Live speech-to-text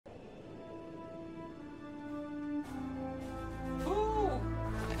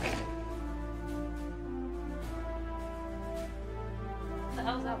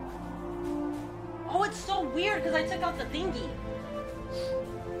because I took out the thingy.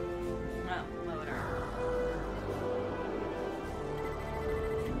 Oh, well, whatever.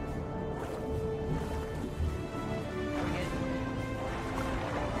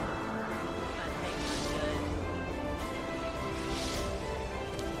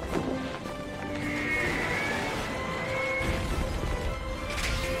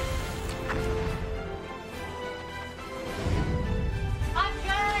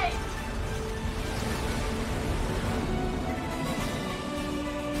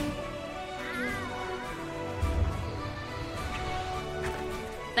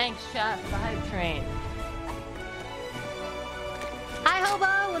 Thanks, Chef, for the hype train. Hi,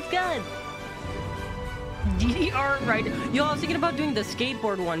 Hobo! What's good? DDR, right? Yo, I was thinking about doing the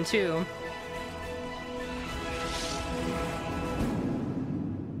skateboard one, too.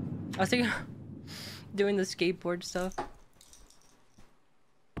 I was thinking doing the skateboard stuff.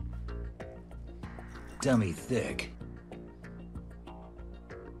 Dummy thick.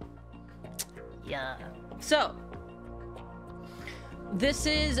 Yeah. So, this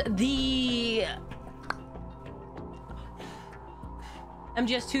is the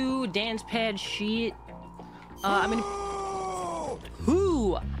MGS2 dancepad sheet. I'm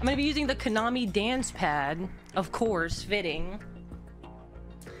gonna be using the Konami dancepad, of course, fitting.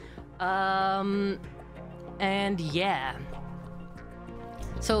 And yeah.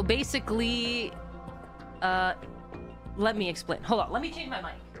 So basically, let me explain. Hold on, let me change my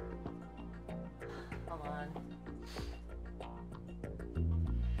mic. Hold on.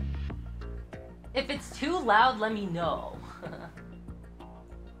 If it's too loud, let me know.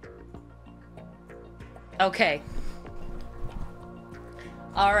 Okay.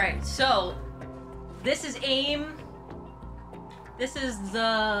 Alright, so this is aim. This is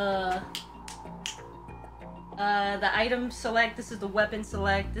the item select. This is the weapon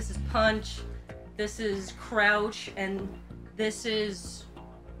select. This is punch. This is crouch, and this is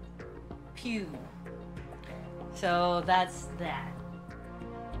pew. So that's that.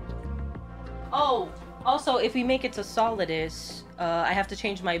 Oh, also, if we make it to Solidus, I have to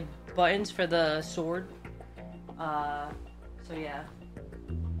change my buttons for the sword. So yeah.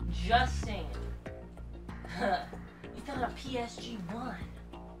 Just saying. You got a PSG-1.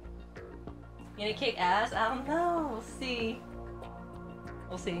 You gonna kick ass? I don't know. We'll see.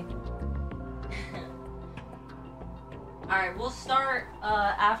 We'll see. Alright, we'll start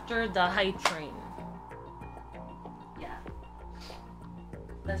after the hype train. Yeah.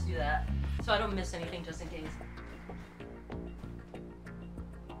 Let's do that. So I don't miss anything just in case.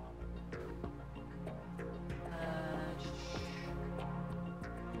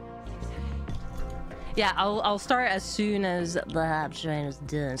 Yeah, I'll start as soon as the hype train is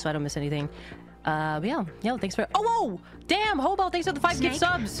done, so I don't miss anything. But yeah, thanks for. Oh, whoa! Damn, Hobo, thanks for the 5 gift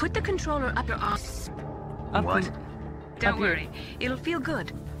subs. Put the controller up your ass. What? Don't worry, it'll feel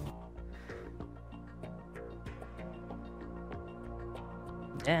good.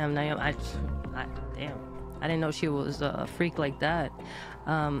 Damn, Naomi, damn, I didn't know she was a freak like that.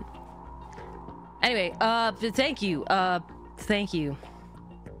 Anyway, thank you, thank you.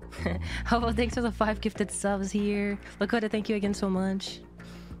 Hobo, thanks for the 5 gifted subs here. Lakota, thank you again so much.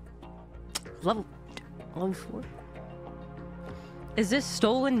 Level 4. Is this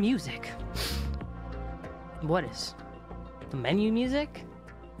stolen music? What is? The menu music?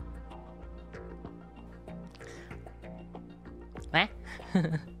 What?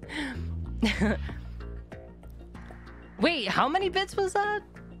 Wait, how many bits was that?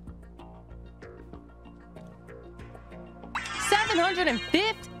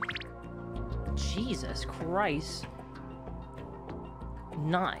 750? Jesus Christ.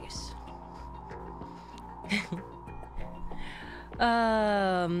 Nice.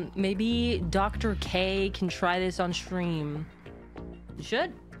 Maybe Dr. K can try this on stream.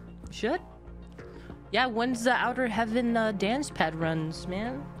 Should. Yeah, when's the Outer Heaven dance pad runs,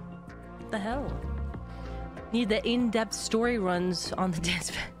 man? What the hell? Need the in-depth story runs on the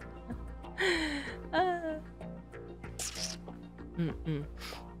dance pad.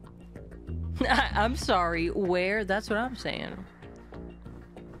 I'm sorry, where? That's what I'm saying.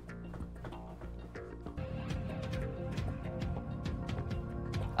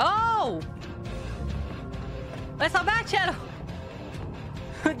 Oh! That's our back channel!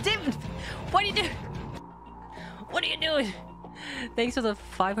 David, what are you doing? What are you doing? Thanks for the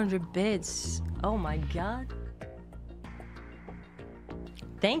 500 bits. Oh my god.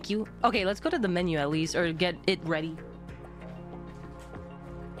 Thank you. Okay, let's go to the menu at least, or get it ready.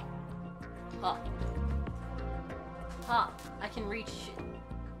 I can reach it.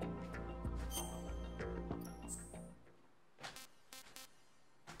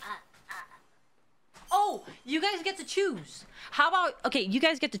 Oh, You guys get to choose. How about, okay, you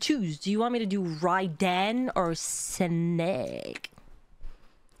guys get to choose. Do you want me to do Raiden or Snake?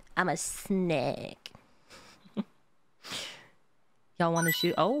 I'm a snake. Y'all want to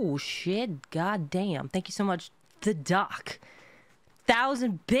shoot? Oh, shit. God damn. Thank you so much, the doc.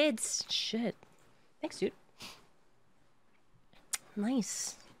 1,000 bits. Shit. Thanks, dude.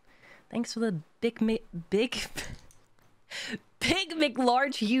 Nice. Thanks for the big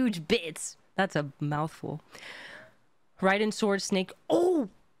McLarge huge bits. That's a mouthful. Raiden, sword, snake. Oh!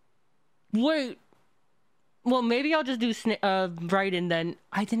 Wait. Well, maybe I'll just do Raiden then.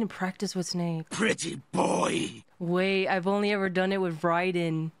 I didn't practice with snake. Pretty boy. Wait, I've only ever done it with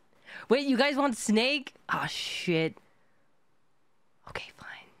Raiden. Wait, you guys want snake? Ah, shit. Okay,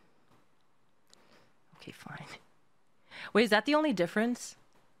 fine. Okay, fine. Wait, is that the only difference?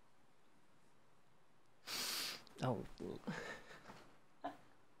 Oh.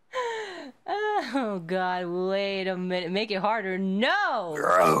 Oh, God, wait a minute. Make it harder. No!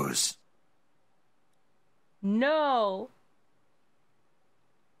 Gross. No!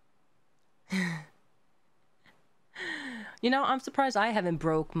 You know, I'm surprised I haven't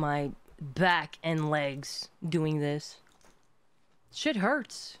broke my back and legs doing this. Shit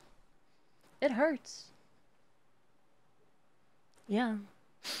hurts. It hurts. Yeah.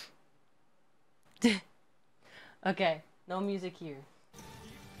 Okay, no music here.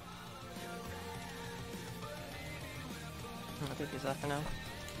 I'll take these off for now.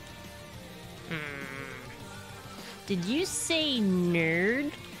 Did you say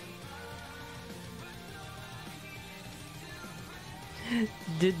nerd?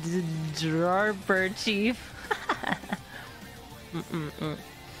 The drawer chief.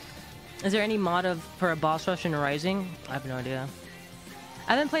 Is there any mod for a boss rush in Rising? I have no idea.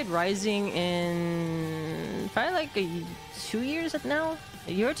 I haven't played Rising in probably like 2 years now.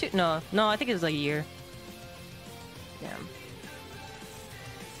 A year or two? No, I think it was like a year. Damn.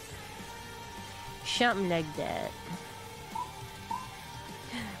 Something like that.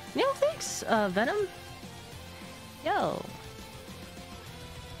 Yo, thanks, Venom. Yo.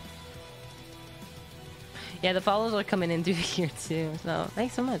 Yeah, the follows are coming in through here too, so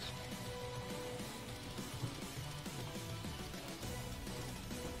thanks so much.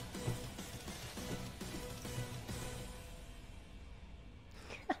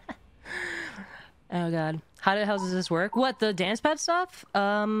 Oh god. How does this work? What, the dance pad stuff?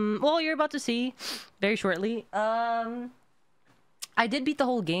 Well, you're about to see very shortly. I did beat the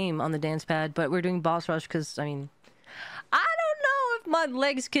whole game on the dance pad, but we're doing boss rush because, I mean, I don't know if my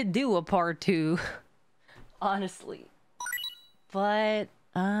legs could do a part 2. Honestly. But,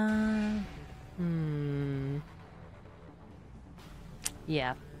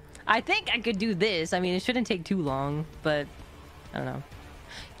 yeah. I think I could do this. I mean, it shouldn't take too long, but I don't know.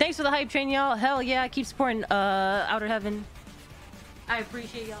 Thanks for the hype train, y'all. Hell yeah, keep supporting Outer Heaven. I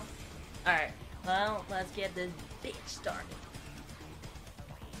appreciate y'all. Alright, well, let's get this bitch started.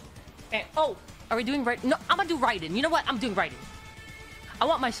 Okay. Oh, are we doing right? No, I'm gonna do Raiden. You know what? I'm doing Raiden. I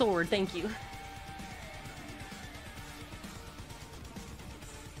want my sword, thank you.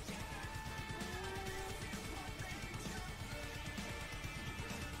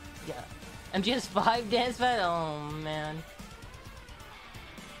 Yeah. MGS5 dance pad? Oh, man.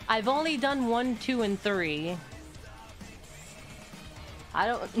 I've only done 1, 2, and 3. I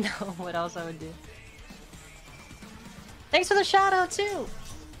don't know what else I would do. Thanks for the shout out too.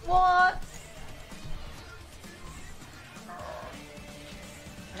 What?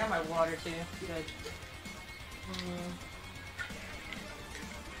 I got my water too. Good.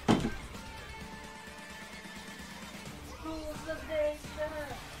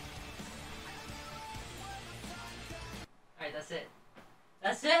 Alright, that's it.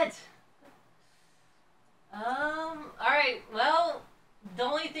 That's it! Alright, well, the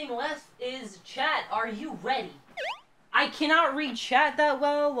only thing left is chat. Are you ready? I cannot read chat that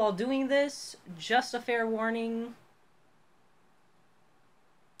well while doing this. Just a fair warning.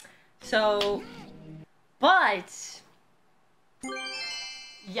 So, but,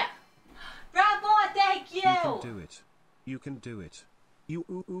 yeah. Bravo, thank you! You can do it. You can do it.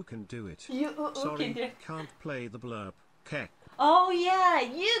 You can do it. You Sorry, can do it. can't play the blurb. Kek. Oh yeah,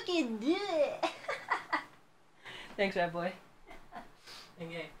 you can do it. Thanks, Red Boy.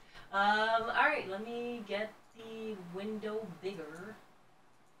 Okay. Alright, let me get the window bigger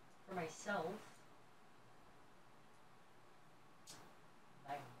for myself.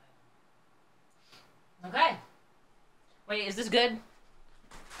 Okay. Wait, is this good?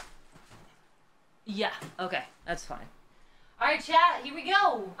 Yeah, okay, that's fine. Alright, chat, here we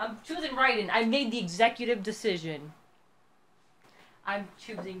go. I'm choosing Raiden. I made the executive decision. I'm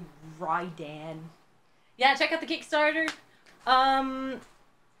choosing Raiden. Yeah, check out the Kickstarter.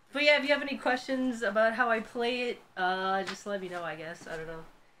 But yeah, if you have any questions about how I play it, just let me know, I guess. I don't know.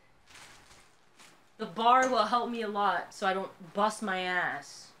 The bar will help me a lot so I don't bust my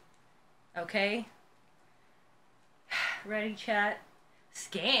ass. Okay? Ready, chat?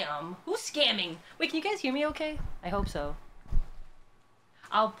 Scam? Who's scamming? Wait, can you guys hear me okay? I hope so.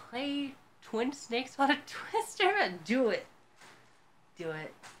 I'll play Twin Snakes on a Twister? Do it. Do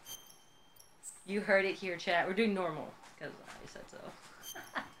it. You heard it here, chat. We're doing normal, because I said so.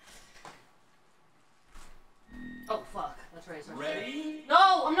 Oh, fuck. That's right. Ready?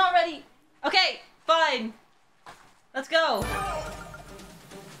 No, I'm not ready. Okay, fine. Let's go.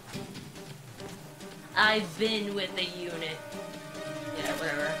 I've been with the unit. Yeah,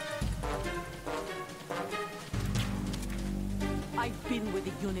 whatever. I've been with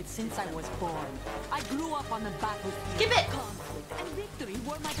the unit since I was born. I grew up on the battlefield. Give it! Conflict and victory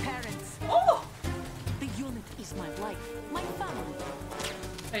were my parents. Oh! The unit is my life, my family.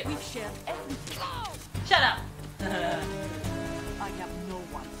 Wait. We've shared everything. Oh! Shut up! I have no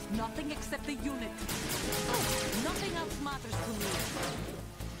one, nothing except the unit. Nothing else matters to me.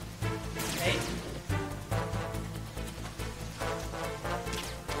 Okay.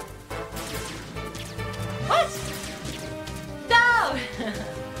 What? No!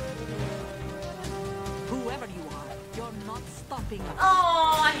 Whoever you are, you're not stopping us.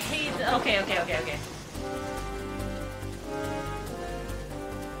 Oh, I hate that. Okay.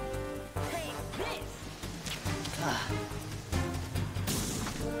 Take this!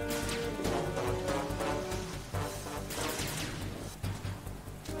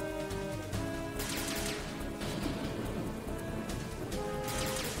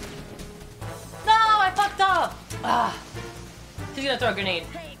 No, I fucked up! Ah. She's gonna throw a grenade.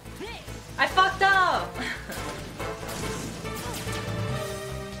 Take this! I fucked up!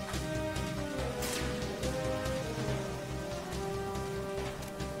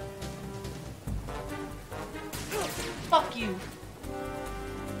 Fuck you.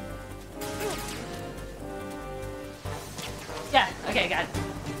 Yeah, okay, got it.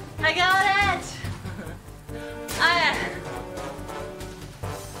 I got it!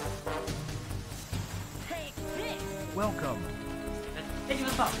 Take this! Welcome. Thank you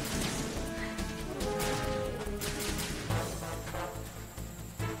for the phone.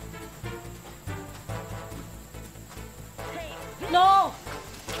 Take this! No!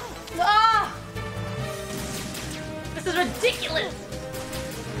 Ah! This is ridiculous!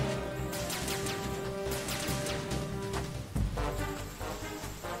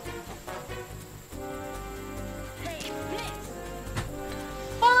 Take this!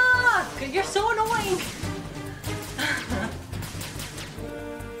 Fuck! You're so annoying!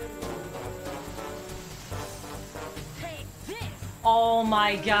 Take this! Oh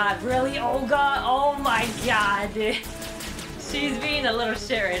my god, really, Olga? Oh my god, dude. She's being a little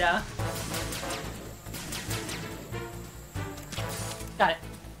shit right now. Got it.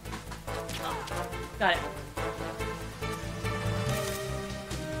 Got it.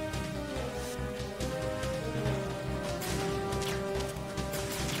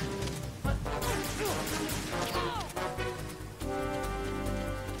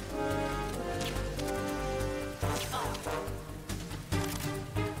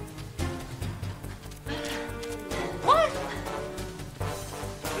 What?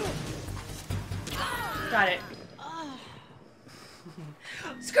 Got it.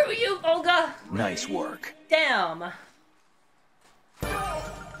 Screw you, Olga! Nice work. Damn. Okay.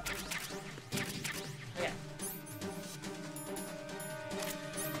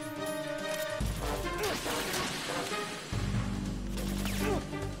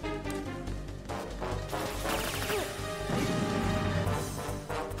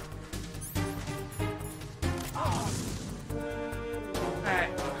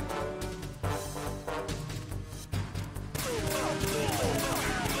 Alright.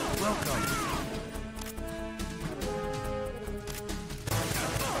 Welcome.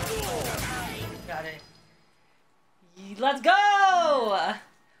 Got it. Let's go!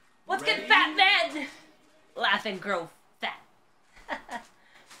 Let's get fat, man! Laugh and grow fat.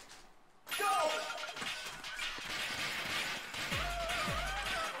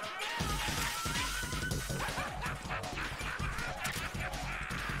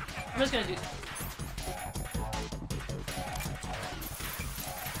 I'm just gonna do that.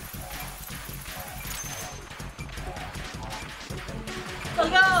 Let's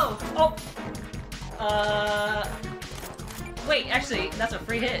go! Oh! Wait, actually, that's a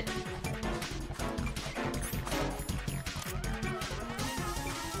free hit.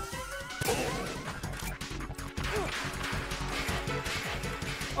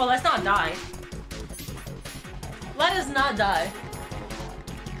 Oh, let's not die. Let us not die.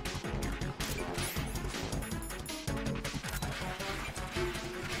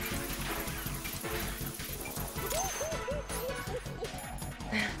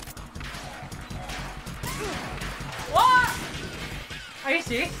 What? Are you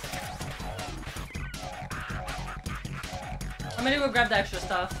serious? I'm gonna go grab the extra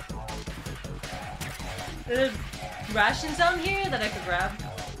stuff. There's rations down here that I could grab.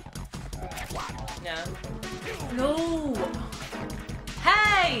 Yeah. No!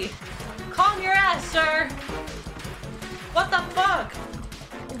 Hey! Calm your ass, sir! What the fuck?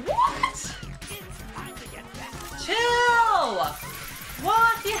 What? Chill!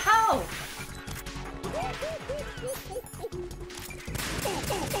 What the hell?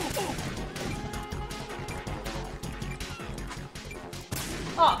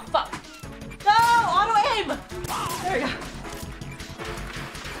 Oh, fuck. No! Auto aim! There we go.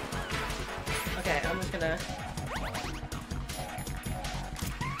 Okay, I'm just gonna...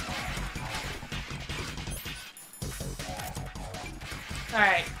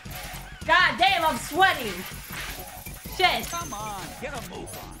 Alright. God damn, I'm sweating! Shit! Come on, get a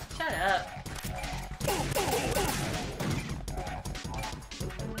move on. Shut up.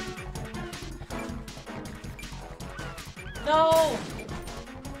 No!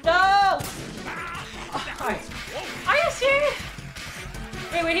 No! Oh, are you serious?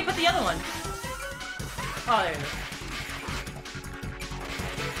 Wait, where did he put the other one? Oh, there it is.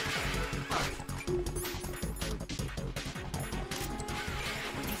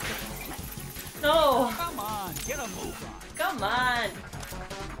 No! Come on, get a move on. Come on!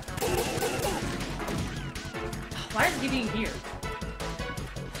 Why is he being here?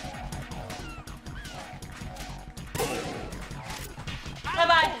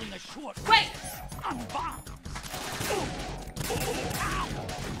 Bye-bye! Wait!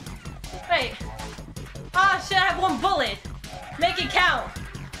 Wait! Oh shit, I have one bullet! Make it count!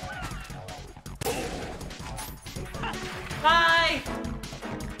 Bye!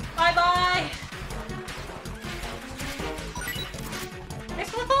 Bye-bye! Thanks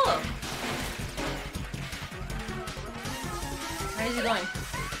for the follow! Where is he going?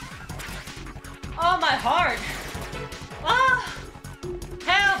 Oh, my heart! Ah!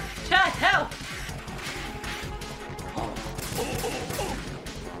 Help! Chat, help!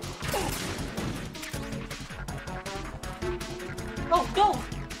 Oh, go!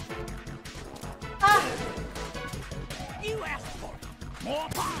 Ah! You asked for it. More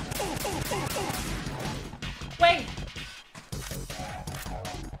bomb. Wait!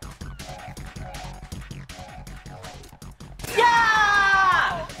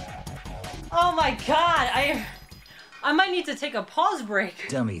 Yeah! Oh my god, I might need to take a pause break.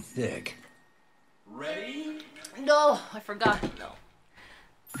 Dummy thick. Ready? No, I forgot. No.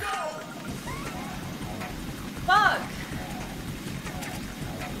 Fuck!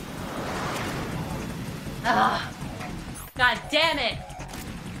 Ah! God damn it!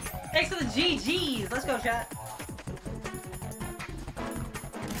 Thanks for the GGs. Let's go, chat.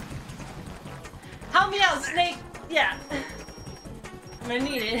 Help me out, Snake. Yeah. I'm gonna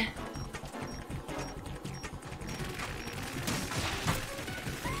need it.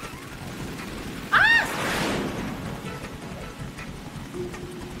 Ah!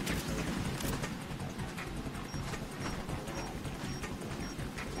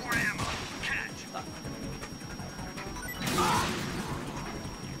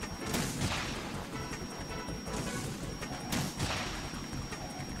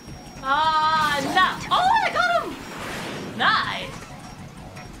 Ah, no! Oh, I got him! Nice!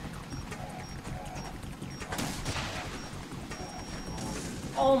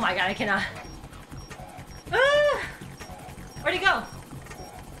 Oh my god, I cannot. Ah! Where'd he go?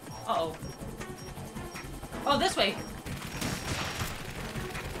 Uh-oh. Oh, this way.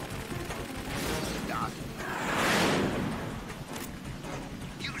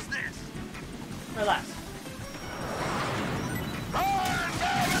 Use this. Relax.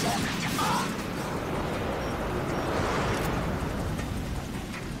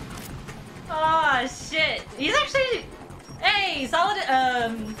 Ah, shit. He's actually... Hey, Solid,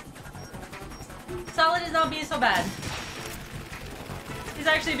 Solid is not being so bad. He's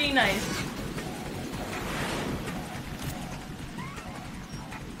actually being nice.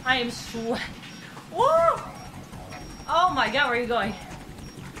 I am sweat. Woo! Oh my god, where are you going?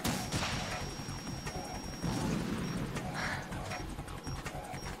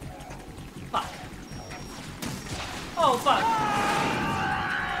 Fuck. Oh, fuck.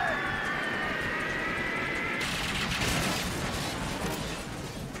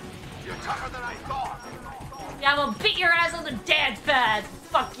 You're tougher than I thought. Yeah, I'm gonna beat your ass on the dancepad.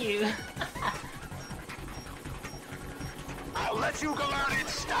 Fuck you. let you go out in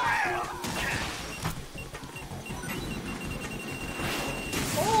style.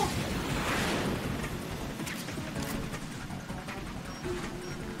 Oh!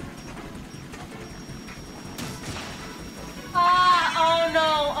 Ah! Oh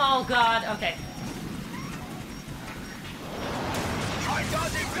no! Oh god! Okay. Try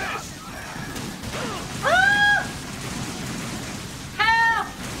dodging this. Ah! Help!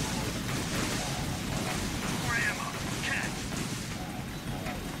 Grandma, catch.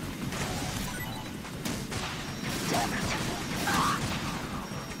 Damn it.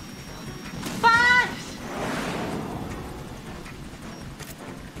 Fuck!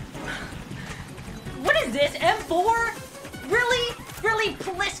 What is this? M4? Really? Really,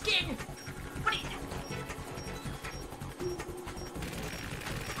 Pliskin? What are you...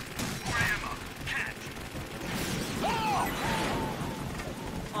 Grandma, catch.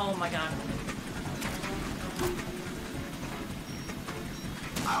 Oh my god.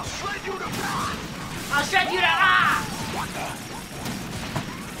 I'll shred you to pieces. I'll shred you to... Ah!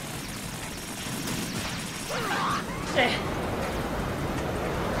 Shit.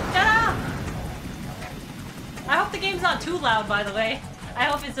 Shut up! I hope the game's not too loud, by the way. I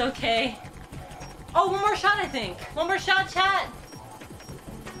hope it's okay. Oh, one more shot, I think. One more shot, chat.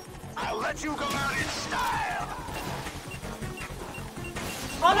 I'll let you go out in style.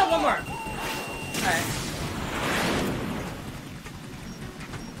 Oh no, one more. Alright.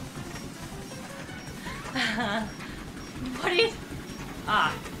 What are you...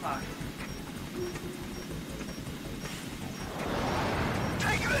 Ah, fuck.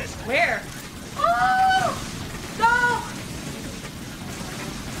 Take this. Where? Oh! No!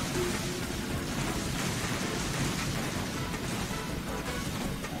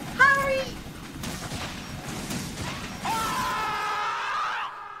 Hurry!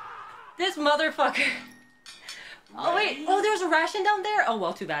 This motherfucker. Oh wait, oh there's a ration down there? Oh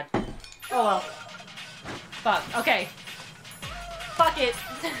well, too bad. Oh well. Fuck, okay. Fuck it.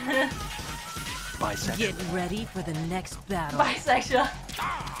 Bisexual. Get ready for the next battle. Bisexual.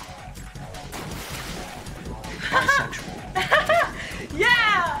 Bisexual.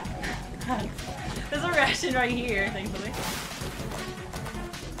 Yeah! There's a ration right here, thankfully.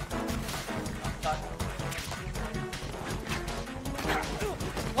 Fuck.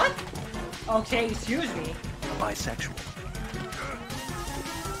 What? Okay, excuse me. Bisexual.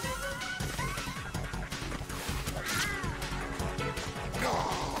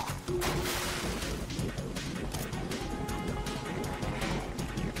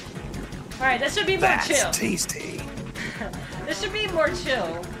 Alright, this should be more chill. That's tasty. This should be more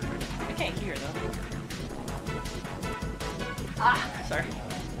chill. I can't hear though. Ah, sorry.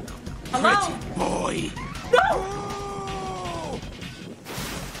 Hello? Pretty boy. No!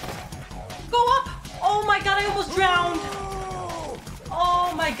 Go up! Oh my god, I almost drowned!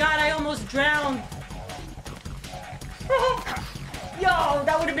 Oh my god, I almost drowned! Yo,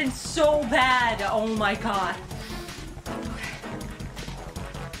 that would have been so bad! Oh my god.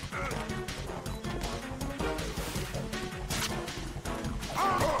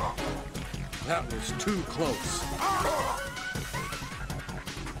 That was too close.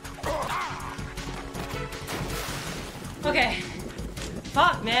 Okay.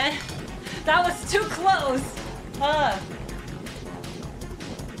 Fuck, man. That was too close! I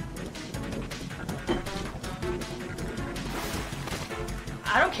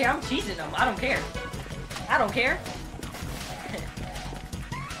don't care, I'm cheesing them. I don't care. I don't care.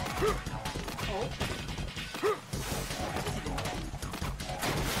 Oh.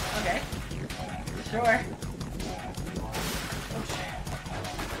 Okay. Sure.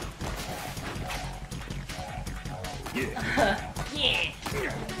 Yeah. Yeah.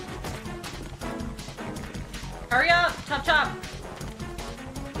 Hurry up! Chop chop!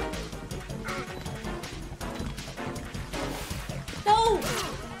 No!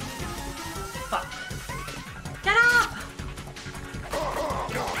 Fuck. Get up!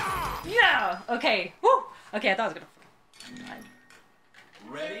 Yeah! Okay. Woo! Okay, I thought I was gonna die.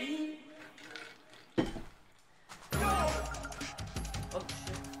 Ready? Oh,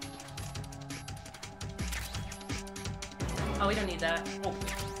 shit. Oh, we don't need that. Oh.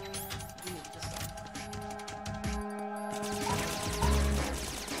 We need this stuff.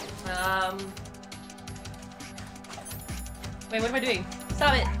 Wait, what am I doing?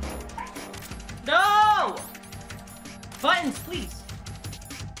 Stop it! No! Buttons, please!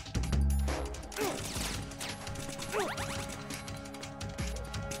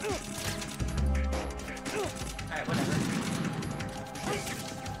 Alright, whatever.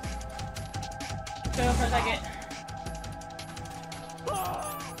 Go for a second.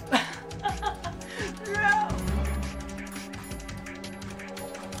 No!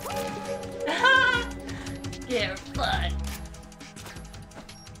 Get fucked.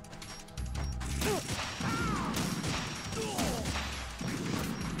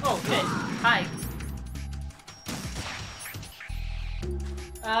 Oh shit. Hi.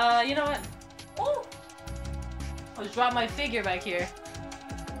 You know what? Oh! I'll just drop my figure back here.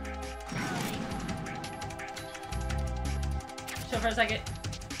 Chill for a second.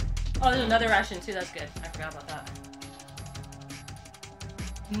 Oh, there's another ration too, that's good. I forgot about that.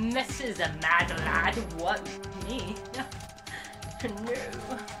 Mrs. Mad Lad, what? Me? No.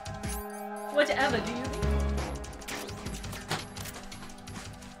 Whatever do you mean?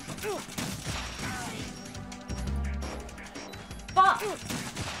 Fuck!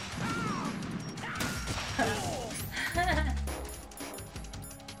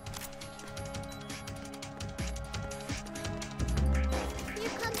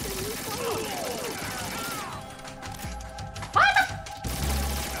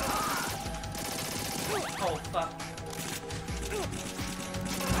 Oh, fuck.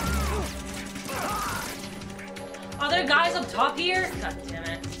 Are there guys up top here? God damn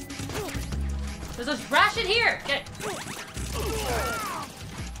it. There's a ration here! Get it.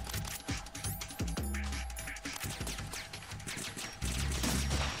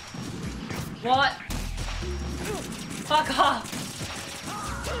 What? Fuck off!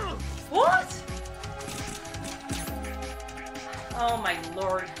 What? Oh my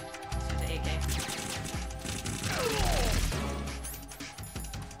lord. Let's do the AK.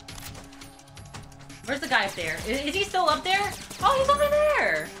 Where's the guy up there? Is he still up there? Oh, he's over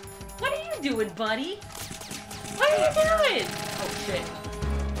there! What are you doing, buddy? What are you doing? Oh shit.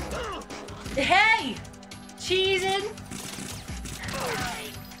 Hey! Cheesing!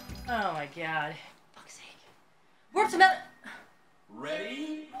 Oh my god. Fuck's sake. Warp to metal.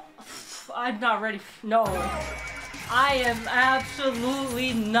 Ready? I'm not ready. No. I am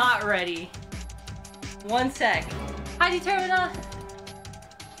absolutely not ready. One sec. How do you turn it on?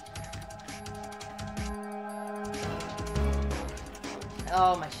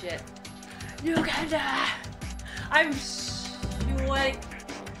 Oh my shit. Uganda! I'm sweating.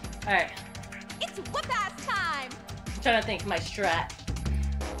 Alright. It's whip-ass time! I'm trying to think my strat.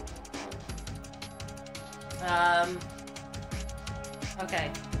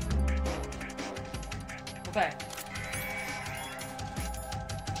 Okay. Okay.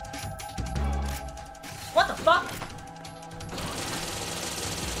 What the fuck?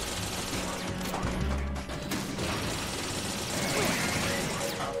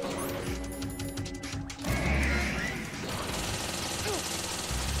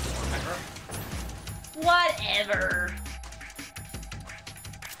 Whatever.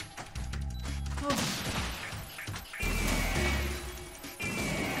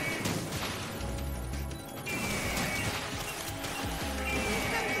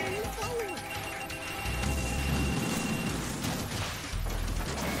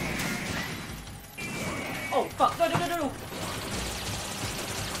 Oh fuck! No!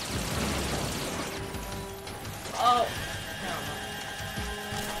 Oh no!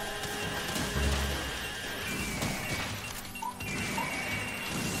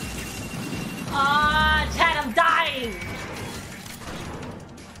 Chad, I'm dying!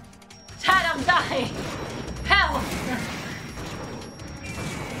 Chad, I'm dying! Help!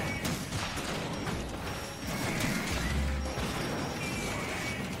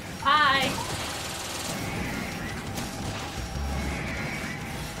 Hi!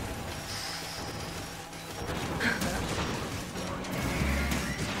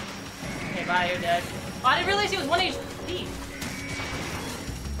 Okay, bye, you're dead. Oh, I didn't realize he was 1 HP.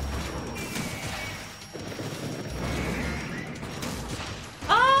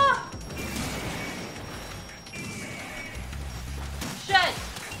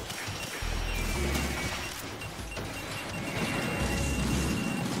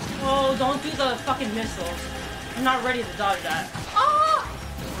 Oh, don't do the fucking missiles. I'm not ready to dodge that. Ah!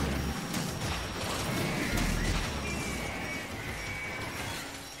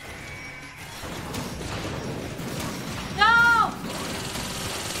 No!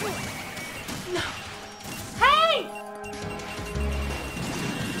 No! Hey!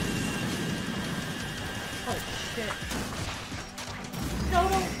 Oh shit. No.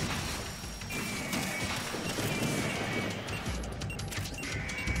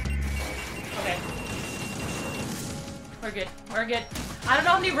 Okay. We're good. We're good. I don't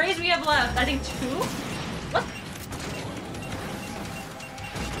know how many rays we have left. I think 2? What?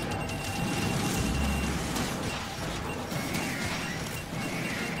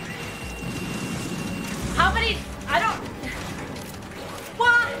 How many? I don't...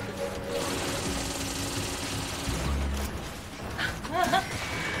 What?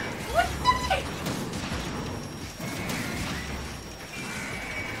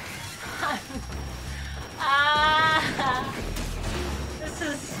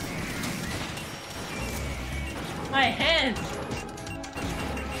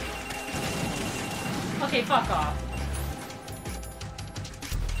 Okay, fuck off.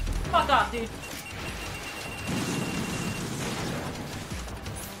 Fuck off, dude.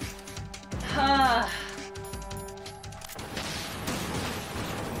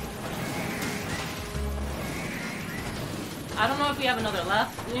 I don't know if we have another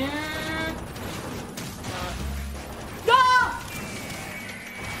left. No!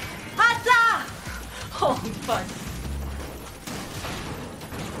 Hata! Holy fuck.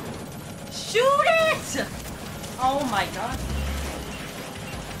 Shoot it! Oh my god.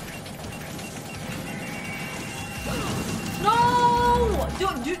 No!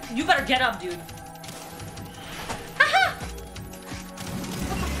 Dude, you better get up, dude. Haha!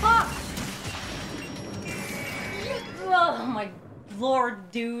 What the fuck? Oh my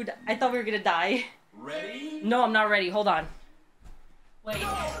lord, dude. I thought we were gonna die. Ready? No, I'm not ready. Hold on. Wait.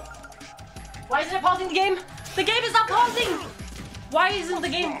 Why isn't it pausing the game? The game is not pausing! Why isn't the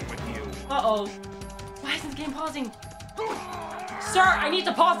game... Uh-oh. Why isn't the game pausing? Sir, I need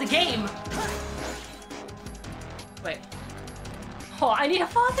to pause the game! Wait. Oh, I need to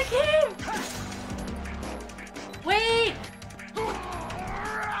pause the game! Wait!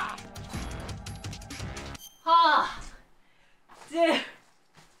 Ah! Dude.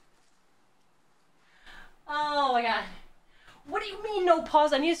 Oh my god. What do you mean no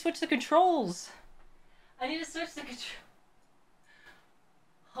pause? I need to switch the controls. I need to switch the control.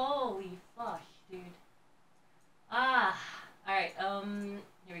 Holy fuck, dude. Ah. Alright,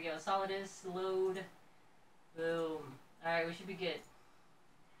 here we go. Solidus, load. Boom. Alright, we should be good.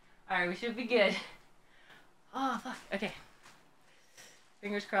 Alright, we should be good. Oh, fuck. Okay.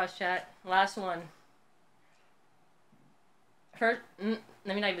 Fingers crossed, chat. Last one. First,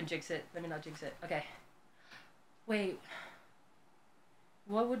 let me not even jinx it. Let me not jinx it. Okay. Wait.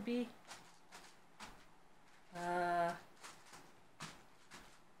 What would be?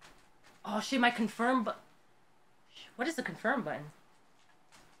 Oh shit, my confirm button. What is the confirm button?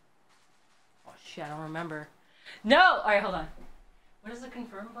 Oh shit, I don't remember. No! Alright, hold on. What is the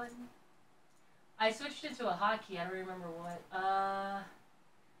confirm button? I switched it to a hotkey. I don't remember what.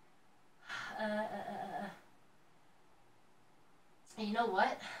 You know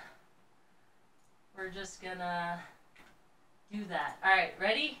what? We're just gonna do that. Alright,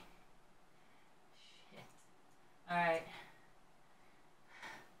 ready? Shit. Alright.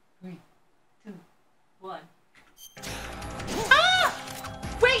 3, 2, 1. Ah!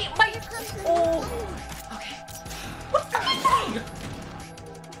 Wait, my... Oh! Okay. What's the thing?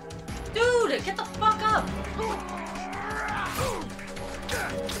 Dude, get the fuck up!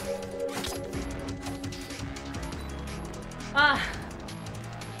 Ah.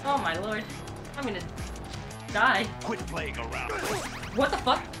 Oh my lord. I'm gonna die. Quit playing around. What the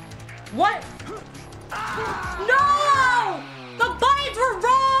fuck? What? No! The buttons were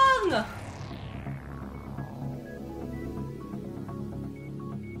wrong!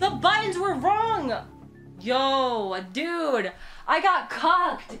 The buttons were wrong! Yo, dude, I got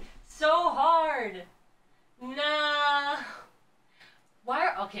cocked so hard. Nah. Why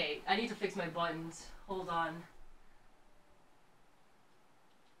are... Okay, I need to fix my buttons. Hold on.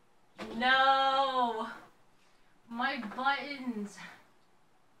 No! My buttons!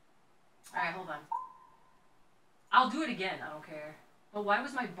 Alright, hold on. I'll do it again, I don't care. But why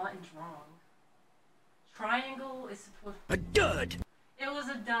was my buttons wrong? Triangle is supposed... A dud! It was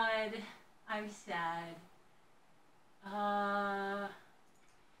a dud. I'm sad.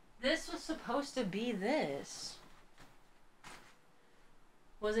 This was supposed to be this.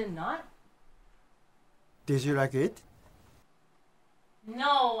 Was it not? Did you like it?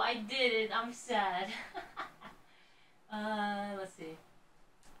 No, I didn't. I'm sad. Let's see.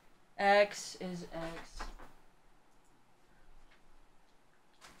 X is X.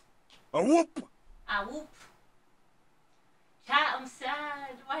 A whoop! Ah, whoop. Chat, I'm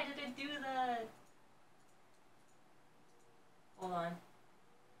sad. Why did it do that? Hold on.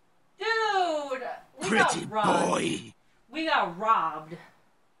 Dude! We Pretty got robbed. boy! We got robbed.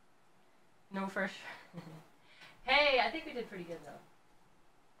 No first. Hey, I think we did pretty good though.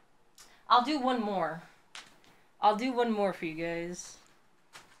 I'll do one more. I'll do one more for you guys.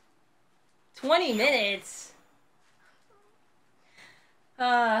 20 minutes.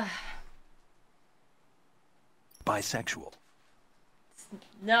 Bisexual.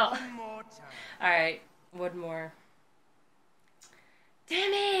 No. Alright, one more.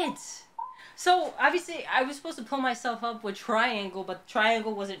 Damn it! So, obviously, I was supposed to pull myself up with triangle, but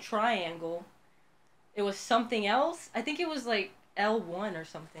triangle wasn't triangle. It was something else. I think it was like L1 or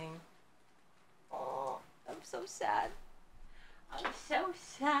something. Oh, I'm so sad. I'm so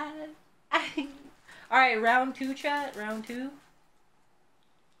sad. Alright, round 2, chat. Round 2.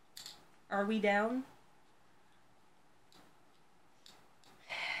 Are we down?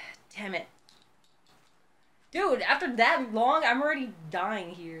 Damn it. Dude, after that long, I'm already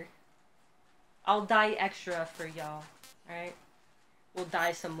dying here. I'll die extra for y'all. Alright? We'll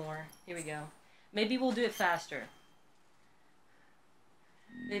die some more. Here we go. Maybe we'll do it faster.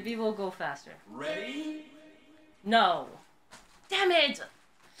 Maybe we'll go faster. Ready? No. Damn it!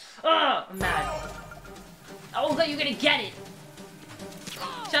 Ugh, I'm mad. Oh, you're gonna get it!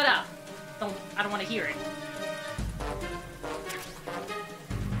 Shut up! I don't want to hear it.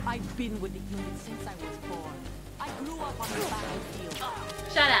 I've been with the unit since I was born. I grew up on the battlefield.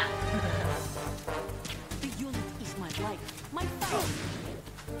 Shut up! The unit is my life, my family.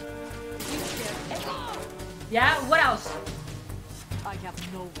 You share everything. Yeah, what else? I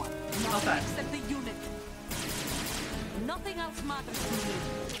have no one. Nothing Okay. except the unit. Nothing else matters to me.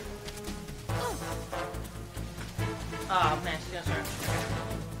 Oh man, she's gonna start.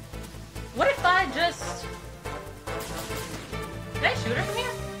 What if I just... Can I shoot her from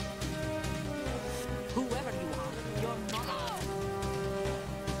here? Whoever you are, you're not.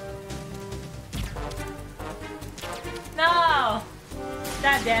 No!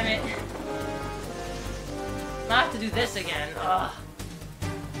 God damn it. I have to do this again. Ugh.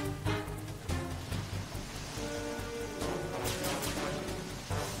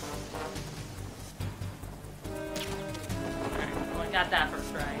 Well, I got that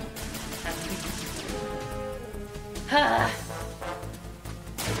first try. Shut up!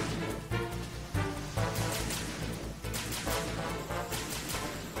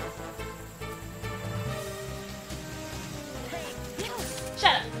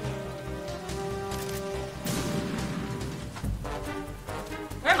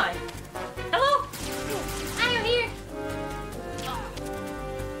 Where am I? Hello? I am here!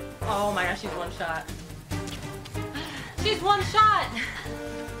 Oh my gosh, she's one shot. She's one shot!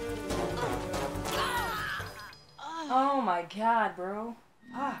 Oh my god, bro.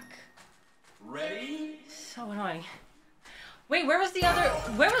 Fuck. Ready? So annoying. Wait, where was the other...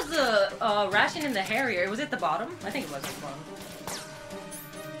 Where was the ration in the Harrier? Was it the bottom? I think it was at the bottom.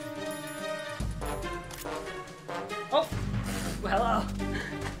 Oh! Well, hello.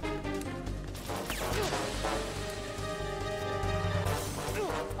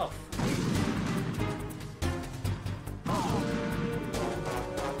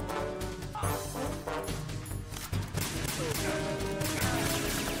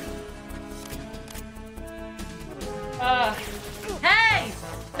 Oh. Hey!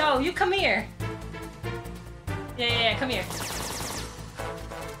 No, you come here. Yeah, come here.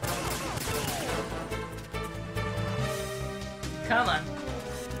 Come on.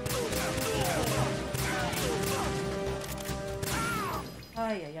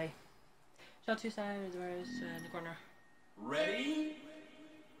 Ay. Shell two sides, where's in the corner? Ready?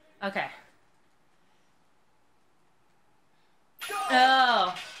 Okay.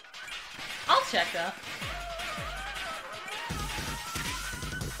 Oh. I'll check though.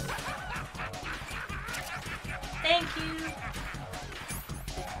 Thank you.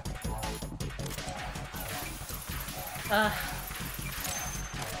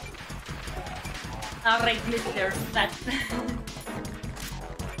 Alright, glitter. That's...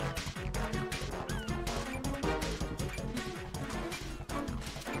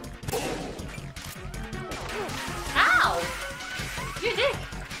 Ow! You dick!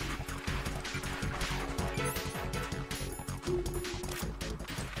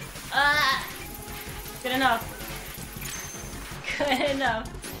 Good enough. Good enough.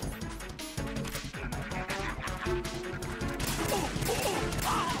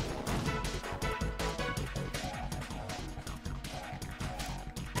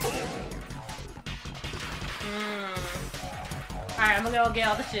 Alright, I'm gonna go get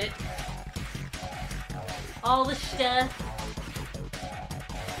all the shit. All the stuff.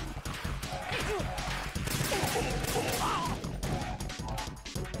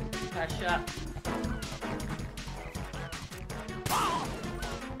 Nice shot.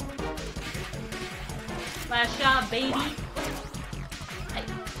 Last shot, baby. Hey.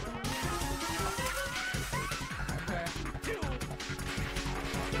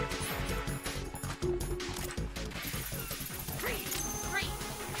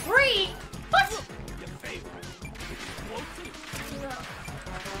 Free? What?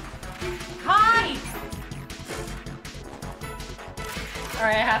 Hi!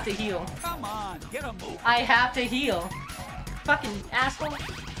 Alright, I have to heal. Come on, get a move. I have to heal. Fucking asshole.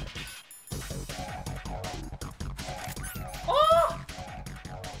 Oh!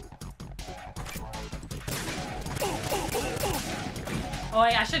 Oh,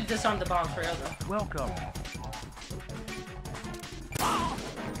 yeah, I should disarm the bomb for real though. Welcome.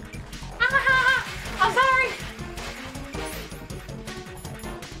 I'm sorry!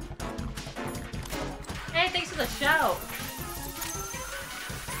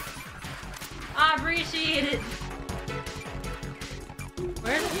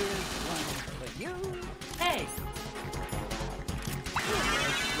 Hey!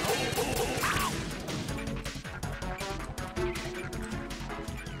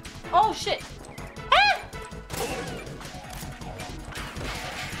 Oh shit! Ah!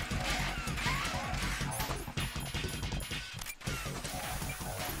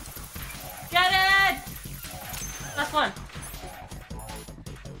 Get it! That's fun.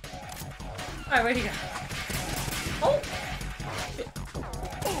 Alright, where'd he go? Oh! Shit.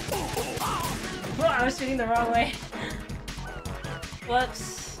 Oh, I was shooting the wrong way.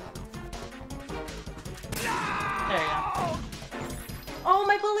 Whoops. There you go. Oh,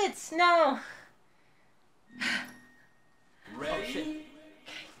 my bullets! No! Ready? Oh, shit.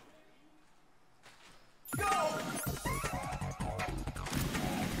 Go!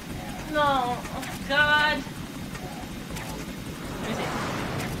 No! Oh, God! Let me see.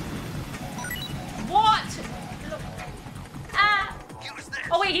 What? Ah!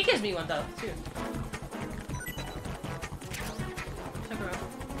 Oh wait, he gives me one though, too. Check her out.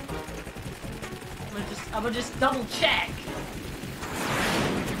 I'm gonna just double check.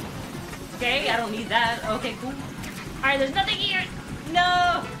 Okay, I don't need that. Okay, cool. Alright, there's nothing here!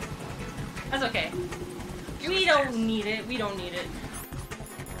 No! That's okay. We don't need it. We don't need it.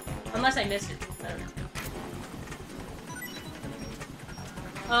 Unless I miss it. I don't know.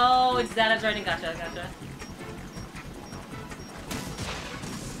 Oh, it's that. That's right. Gotcha, gotcha.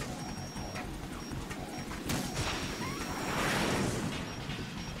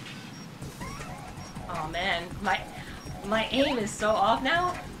 Oh man, my aim is so off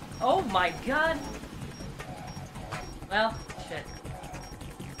now. Oh my god. Well, shit.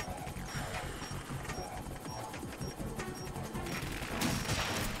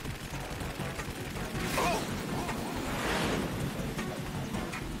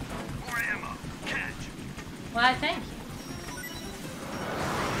 Why, thank you.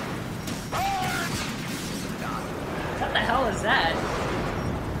 What the hell is that?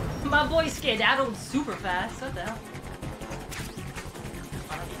 My boy skedaddled super fast. What the hell?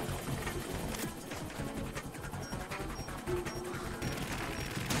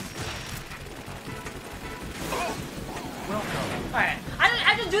 Alright.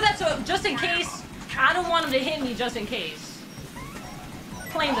 I just do that so just in case. I don't want him to hit me just in case.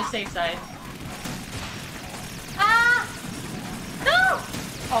 Playing the safe side. Ah! No!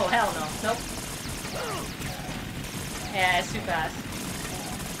 Oh, hell no. Nope. Yeah, it's too fast.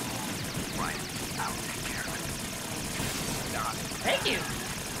 Thank you.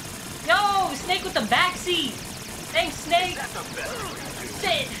 Yo, Snake with the backseat. Thanks, Snake.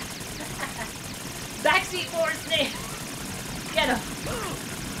 Shit. Backseat for Snake. Get him.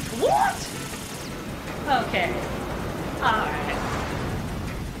 What? Okay. Alright.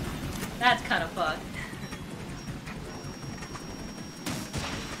 That's kind of fucked.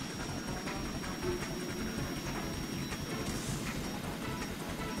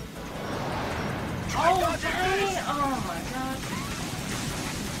 Oh, dang! Oh my god.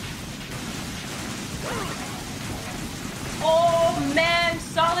 Oh man,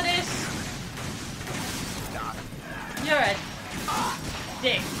 Solidus! You're a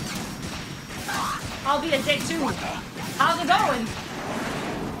dick. I'll be a dick too. How's it going?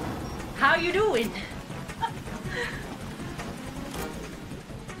 How you doing?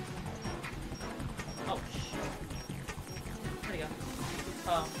 Oh shit. Where'd he go?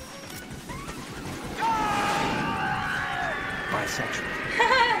 Oh. Bisexual.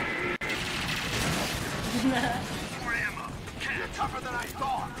 You're tougher than I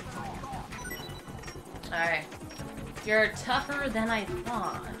thought. Alright. You're tougher than I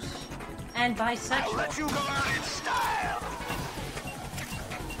thought. And bisexual. I'll let you go out in style.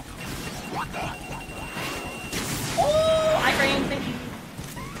 What the? Oh! I frame, thank you.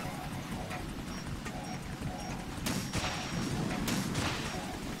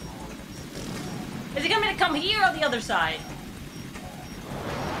 Is he going to come here or the other side?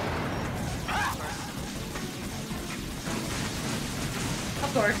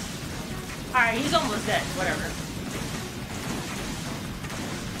 Of course. Alright, he's almost dead. Whatever.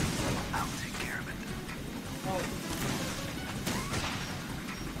 I'll take care of it. Oh.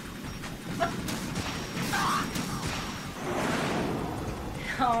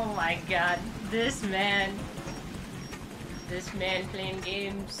 Oh my god. This man. This man playing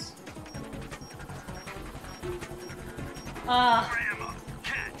games.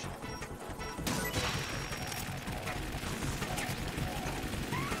 Catch.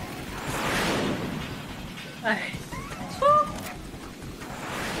 Alright. Swoop!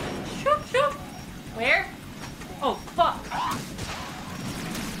 Shoop, shoop! Where? Oh, fuck!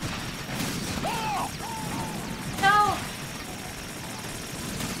 No!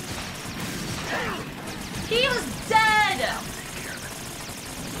 He was dead!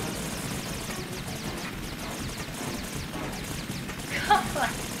 Come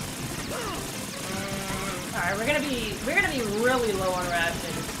on. Alright, we're gonna be really low on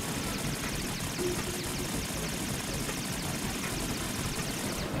rations.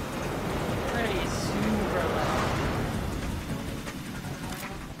 We're gonna be super low.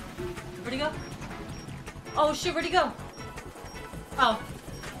 Where'd he go? Oh shit, where'd he go? Oh.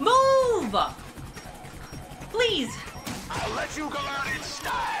 Move! Please! I'll let you go out in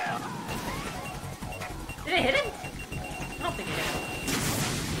style. Did it hit him? I don't think it hit him.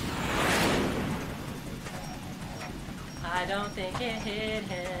 I don't think it hit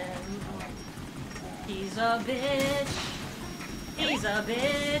him. He's a bitch. He's a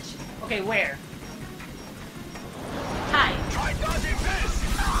bitch. Okay, where? Hi. Try dodging this.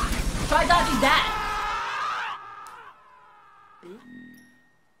 Try dodging that.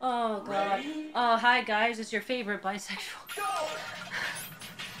 Oh god. Oh, hi guys. It's your favorite bisexual.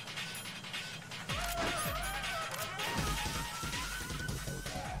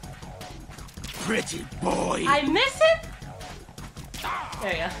 Pretty boy. I miss it?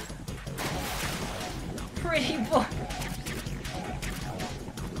 There you go. Pretty boy.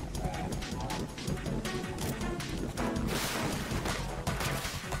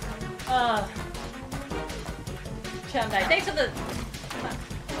 Chandai, thanks for the...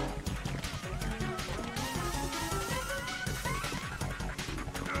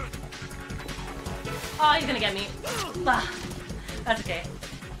 Oh, he's gonna get me. Ah, that's okay.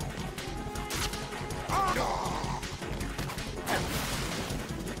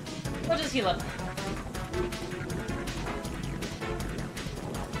 We'll just heal up.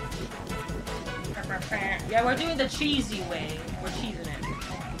 Yeah, we're doing the cheesy way. We're cheesing it.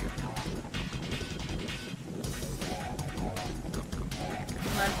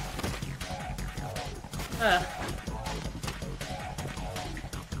 Come on.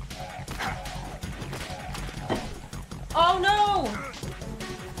 Oh no!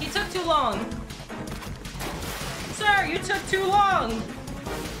 He took too long. Sir, you took too long!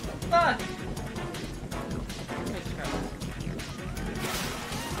 Fuck!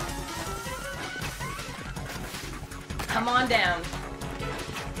 Come on down.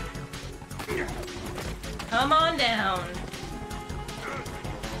 Come on down.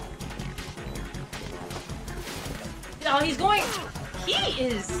 Oh, he's going... He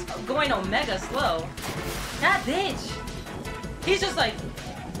is going omega slow. That bitch! He's just like...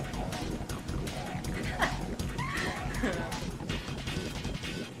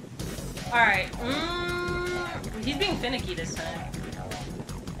 Alright, he's being finicky this time.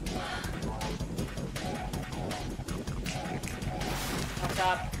 Up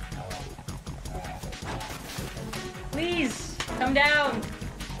top. Please, come down.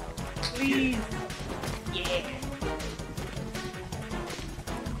 Please. Yeah.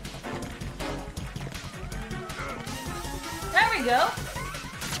 There we go.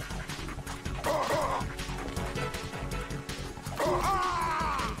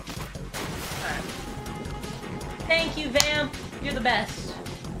 Thank you, Vamp. You're the best.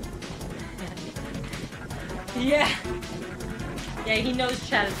 Yeah. Yeah, he knows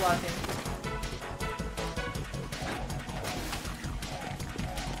chat is walking.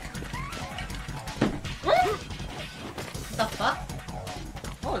 What the fuck?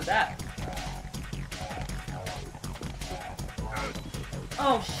 What was that?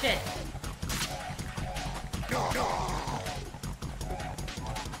 Oh, shit.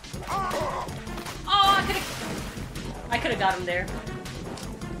 Oh, I could've got him there.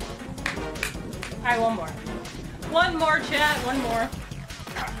 Alright, one more. One more, chat. One more.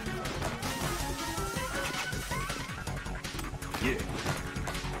 Yeah.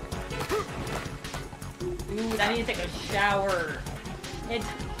 Dude, I need to take a shower.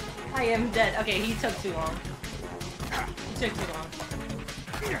 I am dead. Okay, he took too long. He took too long.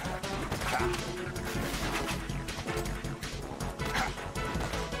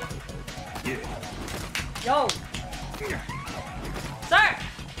 Yo! Sir!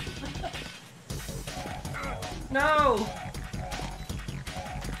 No!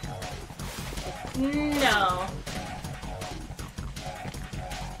 No.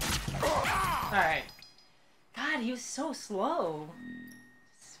 Alright. God, he was so slow.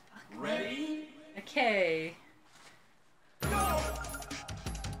 Ready? Okay.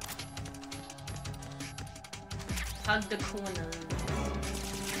 Hug the corner.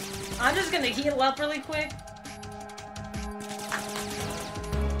 I'm just gonna heal up really quick.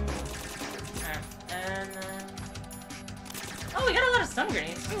 And oh, we got a lot of stun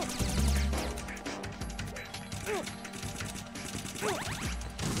grenades.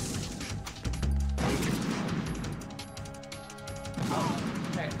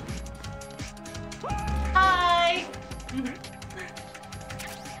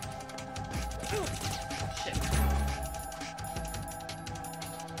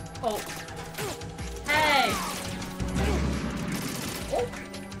 Oh. Hey! Oh.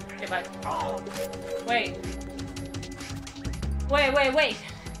 Okay, bye. Wait. Wait.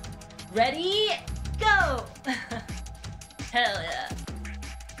 Ready? Go! Hell yeah.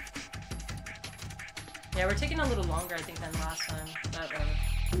 Yeah, we're taking a little longer, I think, than last time. But whatever.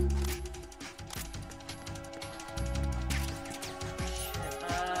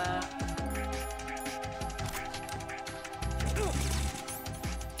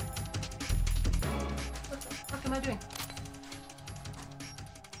 What am I doing?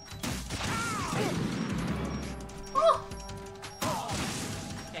 Oh!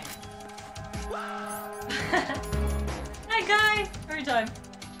 Okay. That guy! Every time.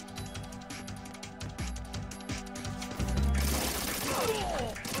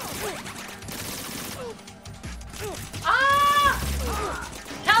 Ah!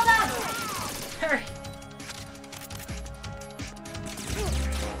 Kill them! Hurry.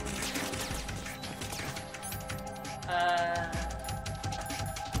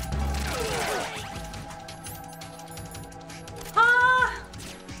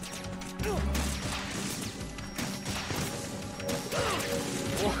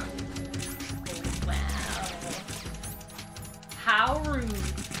 How rude.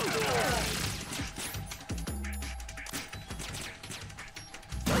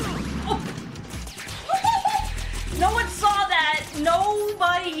 Oh. No one saw that.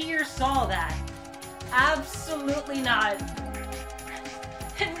 Nobody here saw that. Absolutely not.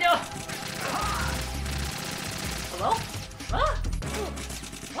 No. Hello? Huh?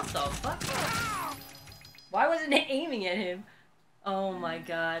 What the fuck? Why wasn't it aiming at him? Oh my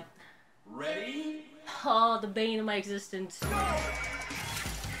god. Ready? Oh, the bane of my existence.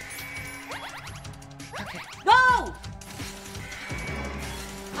 Okay. Go!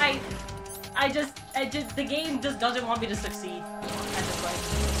 The game just doesn't want me to succeed at this point.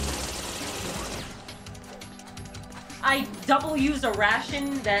 I double used a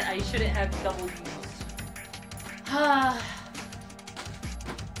ration that I shouldn't have double used.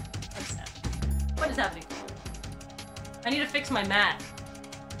 That's sad. What is happening? I need to fix my mat.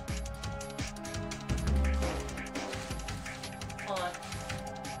 Hold on.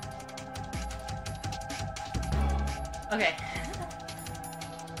 Okay.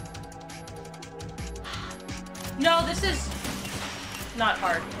 No, this is not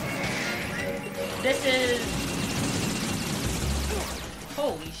hard. This is...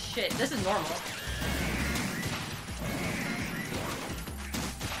 Holy shit, this is normal.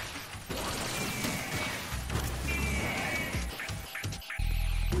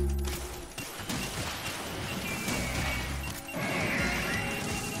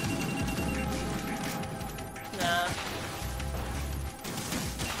 Nah.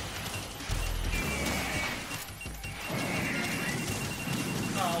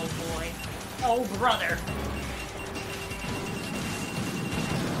 Oh boy. Oh brother.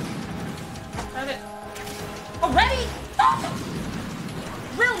 Already? Oh!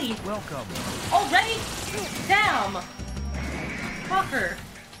 Really? Welcome. Already? Damn! Fucker.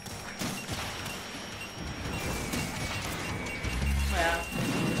 Yeah.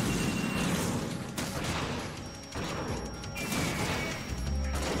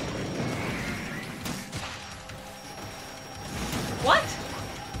 What?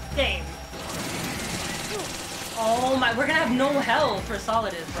 Game. Oh my, we're gonna have no hell for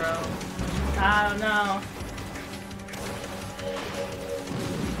Solidus, bro. I don't know.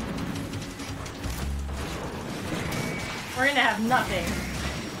 We're gonna have nothing.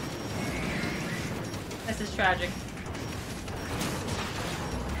 This is tragic.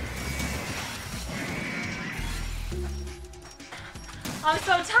 I'm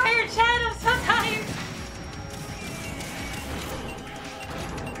so tired, Chad! I'm so tired!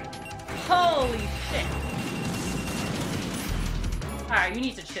 Holy shit. Alright, you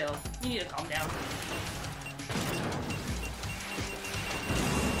need to chill. You need to calm down.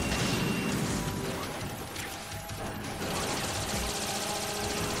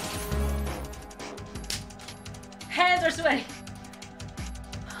 Hands are sweaty.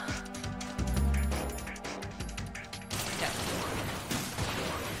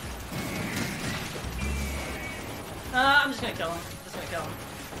 I'm just gonna kill him. Just gonna kill him.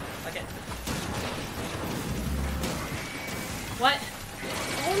 Okay. What?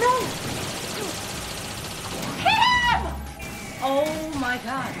 Oh no! Hit him! Oh my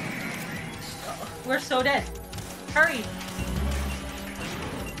god. We're so dead. Hurry.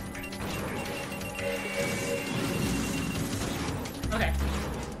 Okay.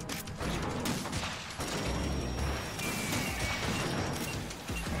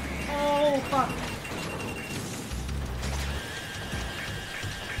 Oh fuck.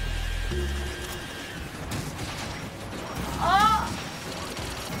 Oh!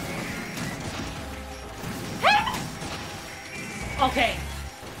 Okay.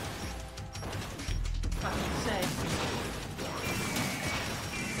 Fucking say.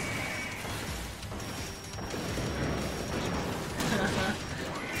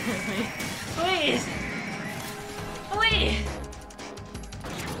 Please! Please!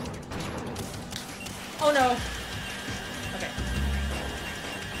 Oh no. Okay.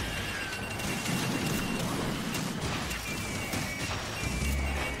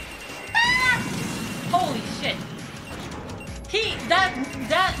 Ah! Holy shit.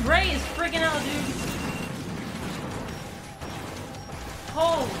 That Ray is freaking out, dude.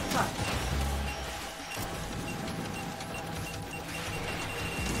 Holy fuck.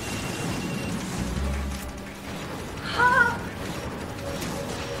 Ah!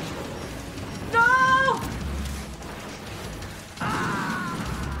 No!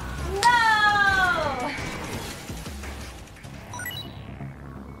 No!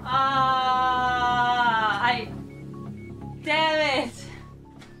 Damn it!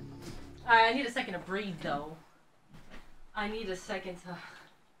 Alright, I need a second to breathe, though. I need a second to...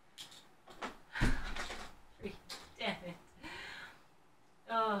 Damn it.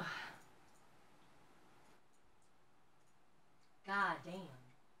 Oh. God damn.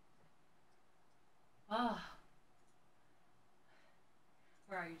 Oh.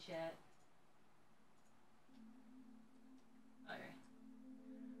 Where are you, chat? Alright.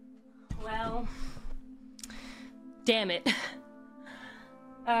 Well... Damn it.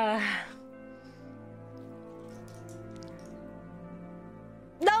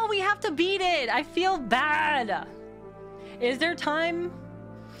 No, we have to beat it! I feel bad! Is there time?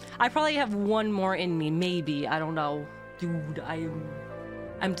 I probably have one more in me, maybe. I don't know. Dude,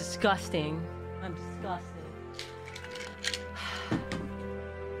 I'm disgusting. I'm disgusting.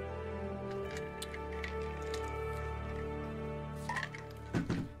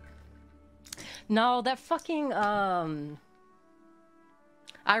 No, that fucking,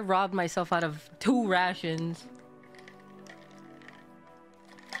 I robbed myself out of 2 rations.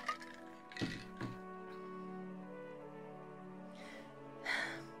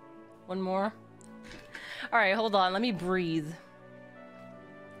 One more. Alright, hold on. Let me breathe.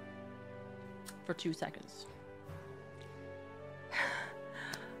 For 2 seconds.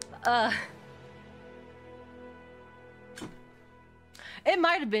 It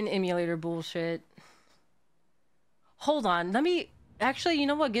might have been emulator bullshit. Hold on, let me... Actually, you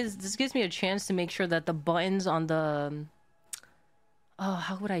know what? This gives me a chance to make sure that the buttons on the... Oh,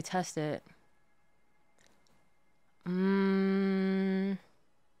 how would I test it?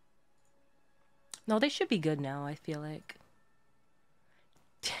 No, they should be good now, I feel like.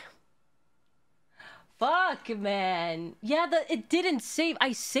 Fuck, man. Yeah, it didn't save.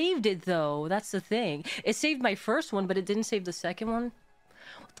 I saved it, though. That's the thing. It saved my first one, but it didn't save the second one.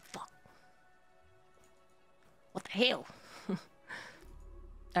 What the fuck? What the hell?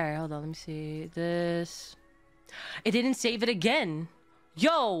 Alright, hold on. Let me see. This. It didn't save it again.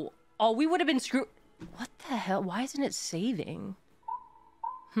 Yo! Oh, we would have been screwed. What the hell? Why isn't it saving?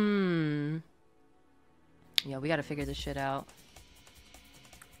 Yeah, we gotta figure this shit out.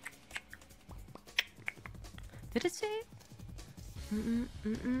 Did it save?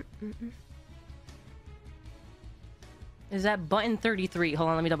 Is that button 33? Hold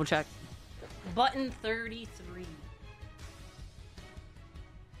on, let me double check. Button 33.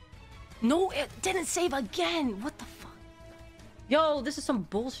 No, it didn't save again. What the fuck? Yo, this is some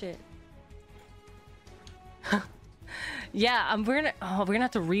bullshit. Yeah, we're gonna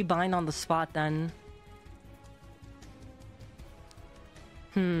have to rebind on the spot then.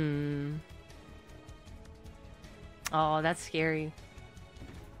 Oh, that's scary.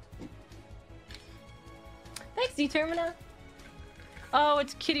 Thanks, D-Termina. Oh,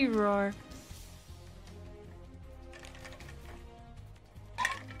 it's KittyRawr.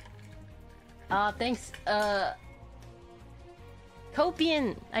 Thanks,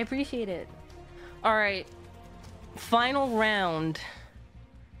 Copian. I appreciate it. Alright. Final round.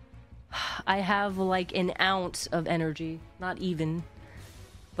 I have like an ounce of energy. Not even.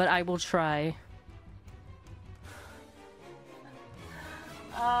 But I will try.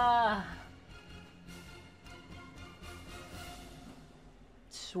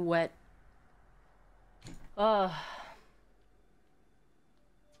 Sweat.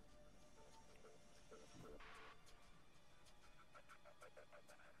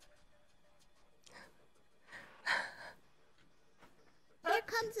 Here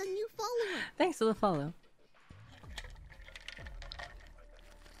comes a new follower. Thanks for the follow.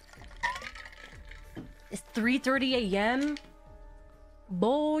 It's 3:30 a.m.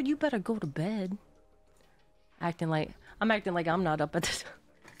 Boy, you better go to bed. I'm acting like I'm not up at this.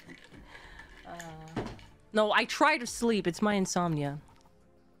 No, I try to sleep. It's my insomnia.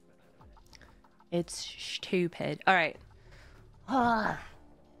 It's stupid. All right.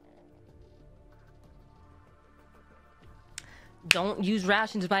 Don't use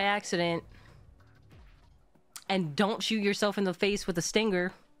rations by accident. And don't shoot yourself in the face with a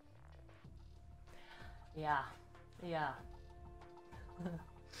stinger. Yeah. Yeah.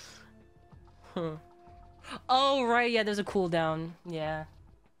 Oh, right. Yeah, there's a cooldown. Yeah.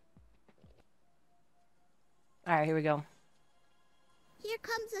 Alright, here we go. Here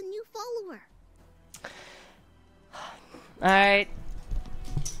comes a new follower. Alright.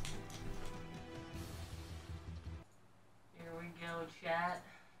 Here we go, chat.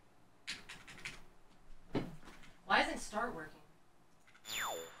 Why isn't start working?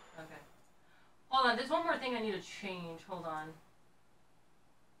 Okay. Hold on, there's one more thing I need to change. Hold on.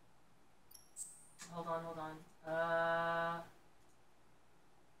 Hold on.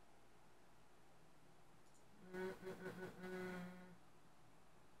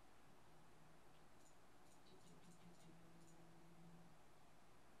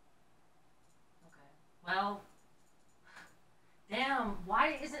 Okay. Well. Damn,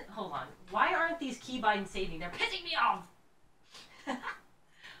 why isn't... Hold on. Why aren't these keybinds saving? They're pissing me off!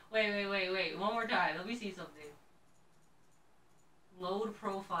 Wait. One more time. Let me see something. Load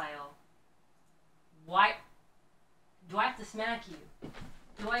profile. Why? Do I have to smack you?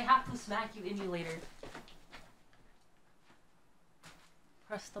 Do I have to smack you, emulator?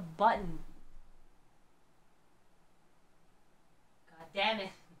 Press the button. God damn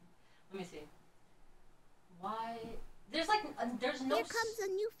it. Let me see. Why? There's like, there's no... Here comes a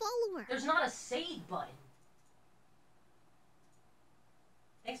new follower. There's not a save button.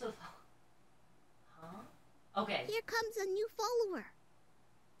 Thanks for the follow. Huh? Okay. Here comes a new follower.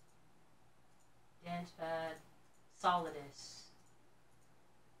 Dancepad. Solidus.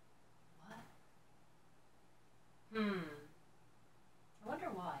 What? I wonder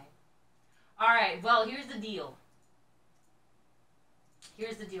why. Alright, well, here's the deal.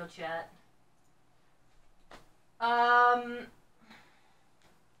 Here's the deal, chat. Oh,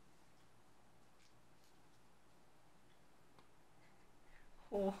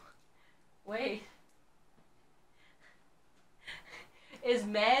 wait. Is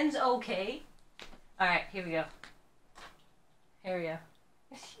man's okay? Alright, here we go. Here we go.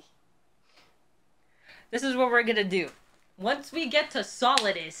 This is what we're gonna do. Once we get to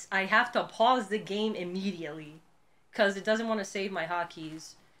Solidus, I have to pause the game immediately. Because it doesn't want to save my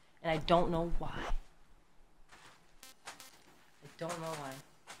hotkeys. And I don't know why. I don't know why.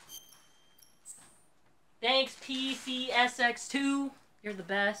 Thanks, PCSX2. You're the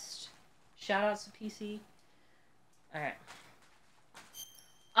best. Shoutouts to PC. Alright.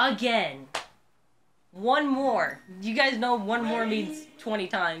 Again. One more. You guys know one more means 20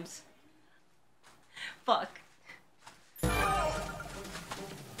 times. Fuck.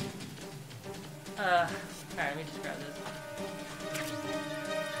 Alright, let me just grab this.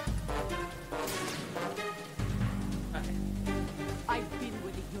 Okay. I've been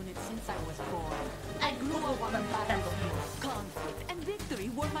with the unit since I was born. I grew up on the battlefield. Conflict and victory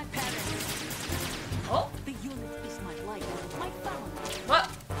were my parents. Oh! The unit is my life, my family. What?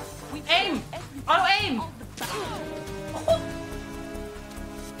 We Aim! Auto aim! Oh.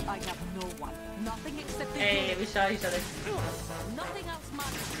 I have no one. Nothing except the Hey, unit. we shot each other. Nothing else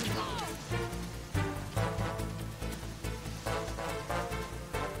matters to me.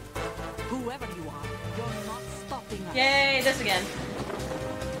 Whoever you are, you're not stopping us. Yay, this again.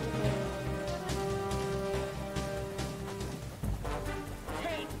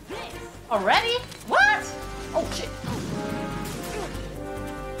 Take this! Already? What? Oh shit.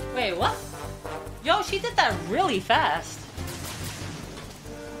 Wait, what? Yo, she did that really fast.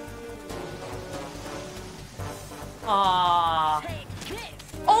 Aww. Take this!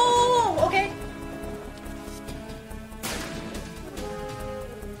 Oh, okay.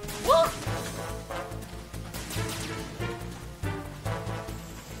 Woo!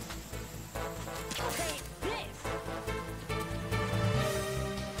 Take this!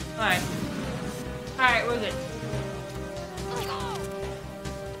 Alright. Alright, we're good.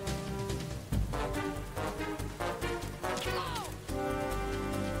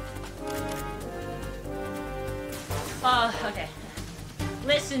 Okay.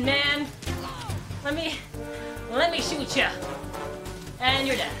 Listen, man. Let me shoot ya. And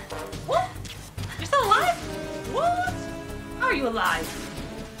you're dead. What? You're still alive? What? How are you alive?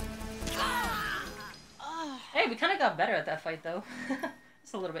 Hey, we kind of got better at that fight, though.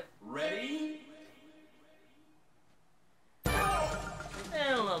 Just a little bit. Ready?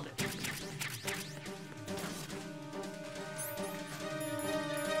 And a little bit.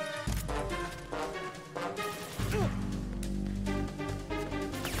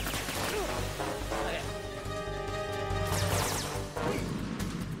 Okay.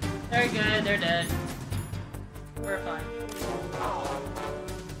 They're good, they're dead. We're fine.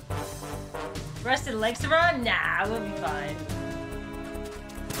 Rusted legs to run? Nah, we'll be fine.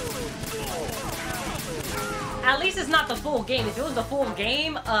 At least it's not the full game. If it was the full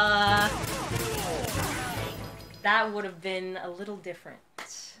game, that would have been a little different.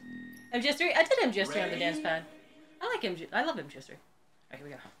 MGS3? I did MGS3 on the dance pad. I like MG. I love MGS3. Alright, here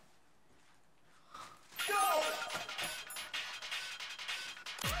we go.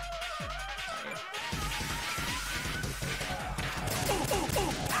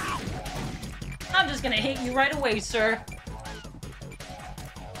 I'm just gonna hit you right away, sir.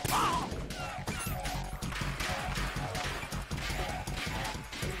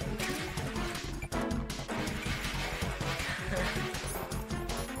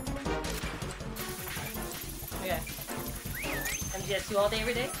 Okay. MGS2 all day,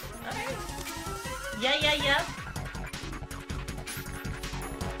 every day? Alright. Yeah, yeah, yeah.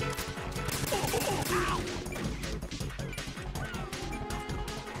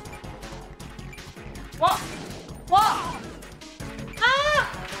 What? What? Ah!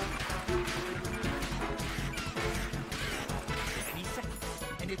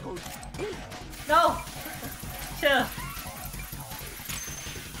 And it goes. No! Chill.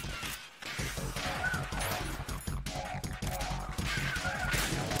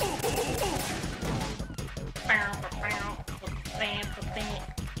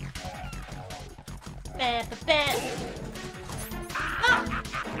 Ah!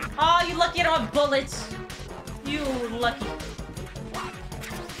 Oh, you lucky I don't have bullets. You lucky.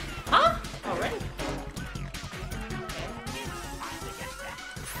 Huh? Already?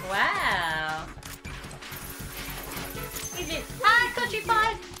 Wow. Hi, Country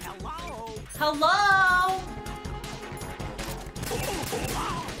Pie. Hello.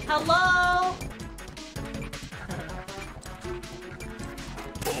 Hello.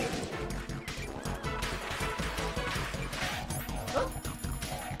 Oh.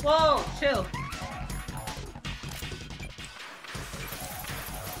 Whoa, chill.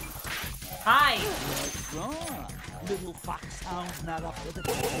 Hi. Little fox sounds not up to the.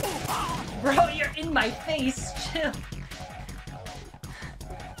 Bro, you're in my face. Chill.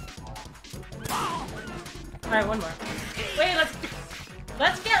 Alright, one more. Wait,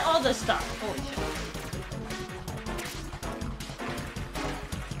 let's get all this stuff. Holy shit.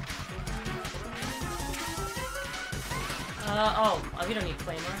 Oh, we don't need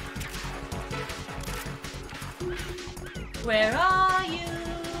Claymore. Where are you?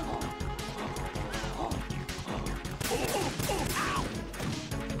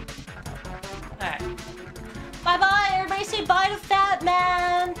 Alright. Bye-bye! Everybody say bye to Fat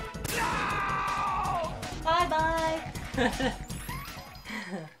Man! No! Bye-bye!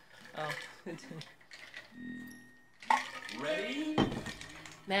 Oh. Ready?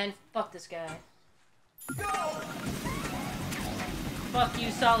 Man, fuck this guy. Fuck you,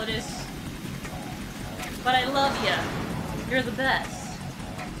 Solidus. But I love ya. You're the best.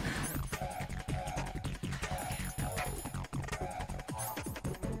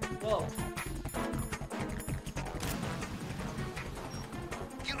 Whoa.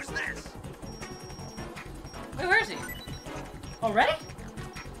 Use this. Wait, where is he? Already?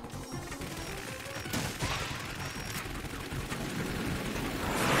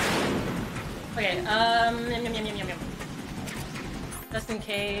 Okay, yum, yum, yum, yum, yum. Just in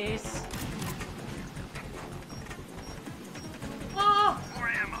case. Oh! More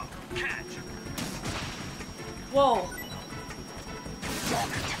ammo. Catch. Whoa.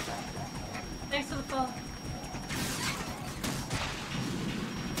 Thanks for the phone.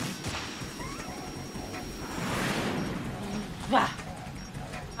 Wow.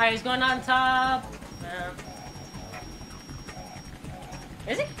 Alright, he's going on top.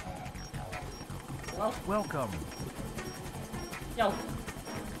 Is he? Hello? Welcome. Yo.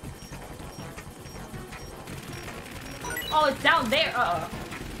 Oh, it's down there. Uh-oh.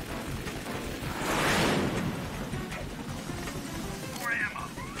 More ammo.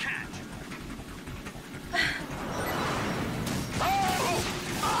 Catch.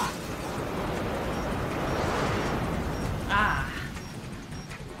 Ah.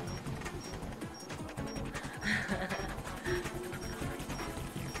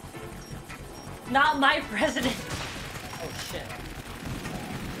 Not my president. Oh shit.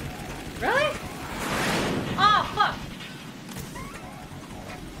 Really? Oh fuck.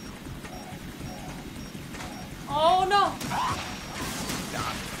 Oh no.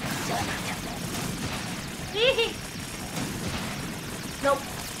 Nope.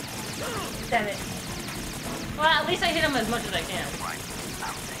 Damn it. Well, at least I hit him as much as I can.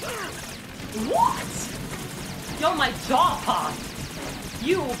 What? Yo, my jaw popped.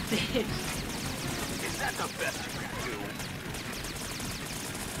 You bitch. Is that the best you can do?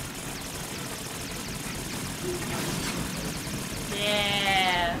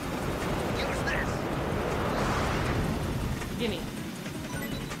 Yeah. Use this. Gimme.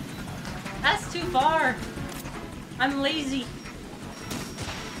 That's too far. I'm lazy.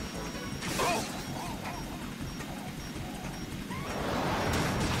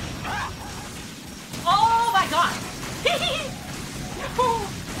 Oh my god!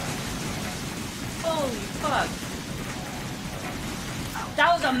 Holy fuck.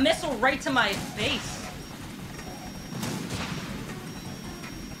 That was a missile right to my face.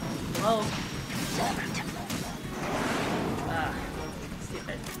 Hello?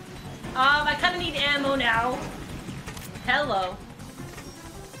 Stupid. I kinda need ammo now. Hello.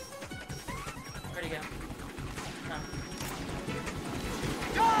 Where'd he go?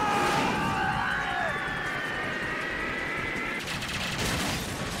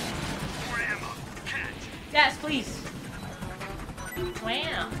 Yes, please.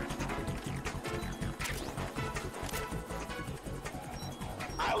 Wow.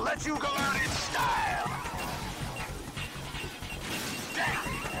 I'll let you go out in style.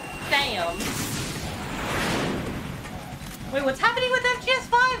 Damn. Wait, what's happening with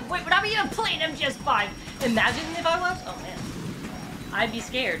MGS5? Wait, would I be even playing MGS5? Imagine if I was? Oh man. I'd be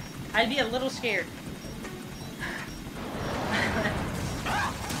scared. I'd be a little scared.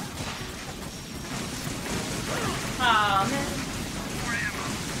 Aw, man.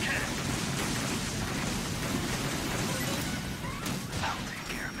 I'll take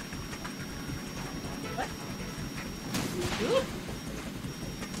care of it. What? Dude?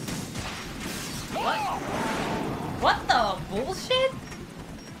 What? What the bullshit?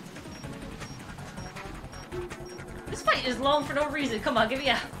 This fight is long for no reason. Come on, get me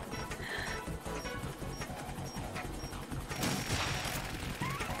out.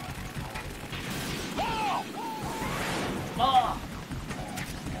 Oh.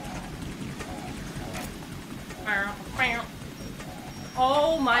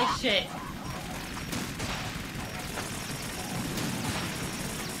 Oh my shit.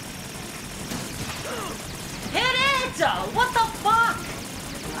 Hit it! What the fuck?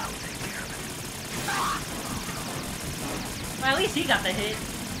 Well, at least he got the hit.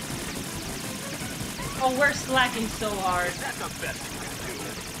 Oh, we're slacking so hard. That's the best you can do.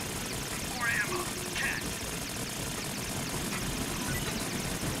 More ammo. Catch.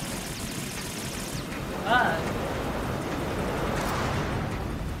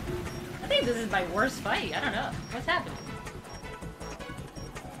 I think this is my worst fight. I don't know. What's happening?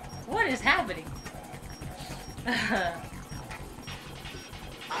 What is happening?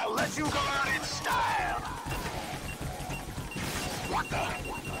 I'll let you go out in style. What the?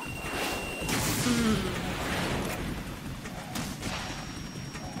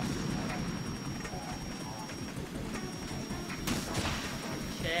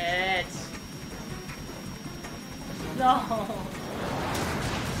 Shit. No.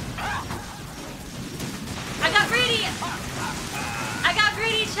 I got greedy. I got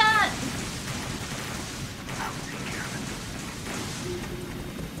greedy shot. I'll take care of it.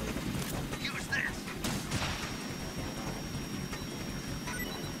 Use this.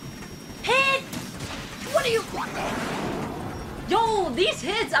 Hit! What are you? Yo, these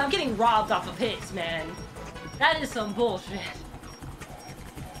hits, I'm getting robbed off of hits, man. That is some bullshit.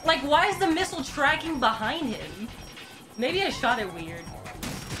 Like, why is the missile tracking behind him? Maybe I shot it weird.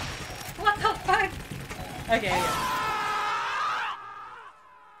 What the fuck? Okay, yeah.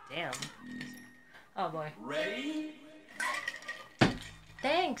 Damn. Oh boy. Ready?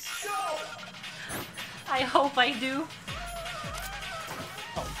 Thanks. I hope I do.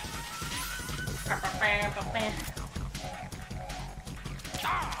 Oh.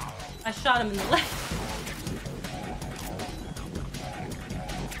 I shot him in the leg.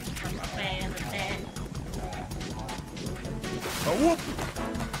 A whoop.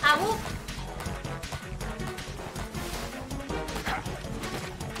 Ah, whoop.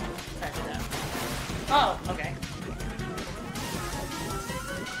 Oh, okay.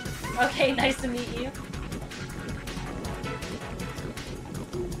 Okay, nice to meet you.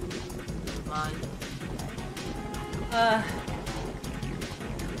 Come on.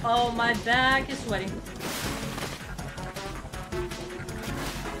 Oh, my back is sweating.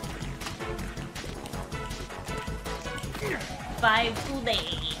 Five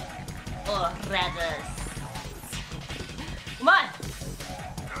today. Or rather. Come on!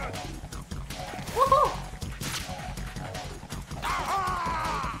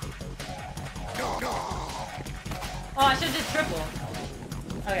 should have did triple.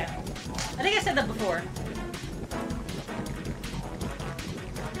 Okay. I think I said that before.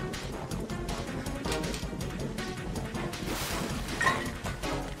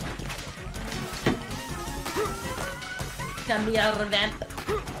 Come be out of the vent.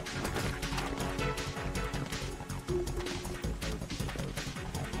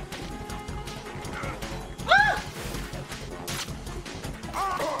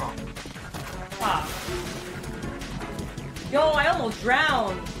 Ah! Yo, I almost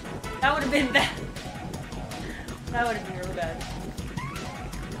drowned. That would have been bad. That would have been really bad.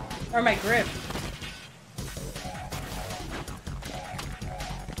 Or my grip.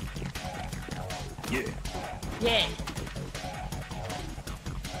 Yeah. Yeah.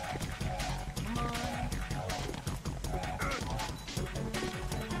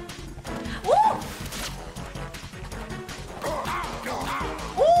 Woo!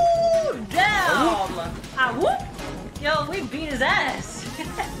 Ooh, damn! Ah, whoop! Yo, we beat his ass.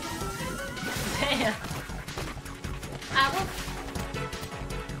 Damn. Ah, whoop.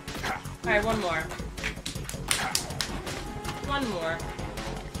 Alright, one more. One more.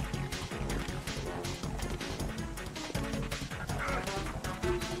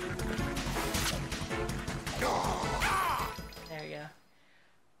 There you go.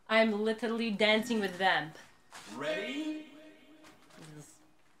 I'm literally dancing with Vamp. Ready?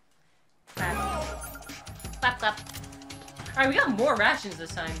 Clap. Clap, clap. Alright, we got more rations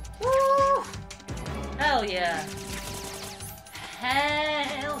this time. Woo! Hell yeah.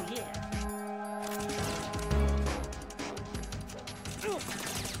 Hell yeah.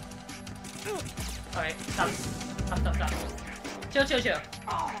 Alright, stop. Stop, stop, stop. Chill, chill, chill.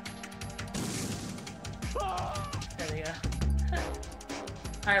 There we go.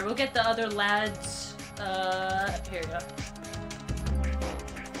 Alright, we'll get the other lads. Here we go.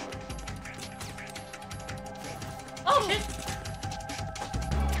 Oh shit!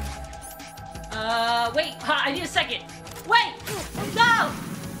 Wait, I need a second. Wait! No!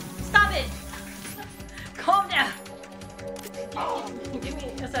 Stop it! Calm down. Give me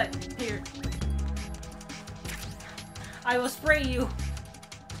a sec. Here. I will spray you.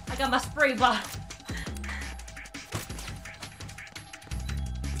 I got my spray bottle.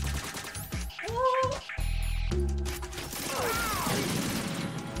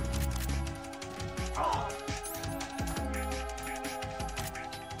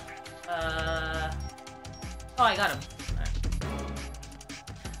 Oh, I got him. Right.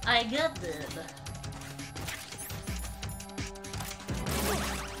 I got them.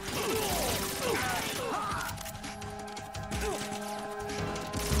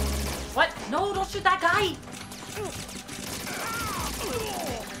 What? No, don't shoot that guy!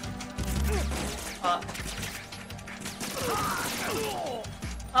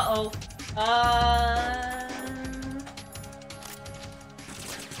 Uh-oh.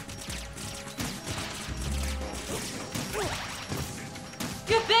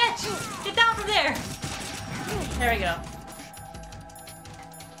 You bitch! Get down from there! There we go.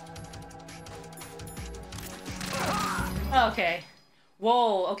 Okay.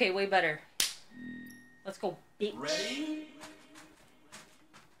 Whoa, okay, way better. Let's go, bitch. Ready?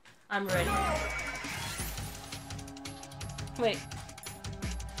 I'm ready. Wait.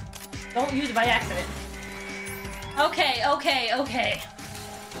 Don't use it by accident. Okay, okay, okay.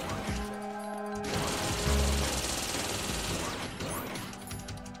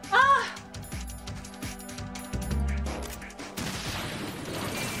 Ah!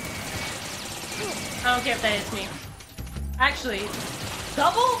 I don't care if that hits me. Actually,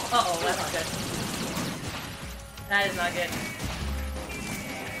 double? Uh-oh, that's not good. That is not good.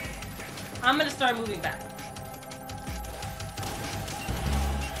 I'm gonna start moving back.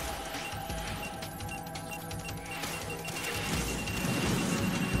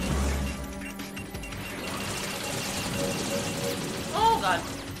 Oh god.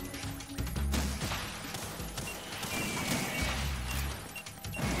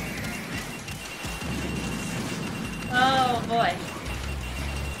 Oh boy.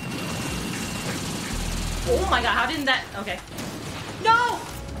 Oh my god, how didn't that... Okay. No!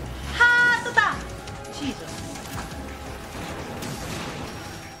 Ha! Tata! Jesus.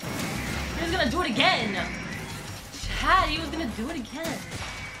 He was gonna do it again! Chad, he was gonna do it again.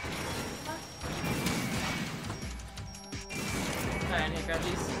 Alright, I need to grab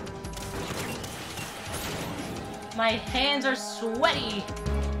these. My hands are sweaty!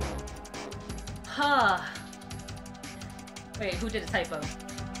 Huh. Wait, who did a typo?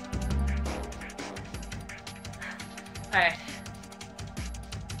 Alright.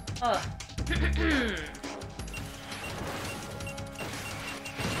 Oh.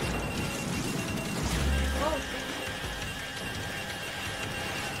 Oh.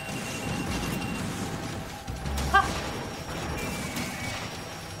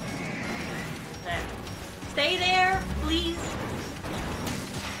 stay there, please?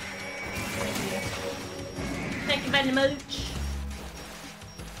 Thank you. Thank you very much.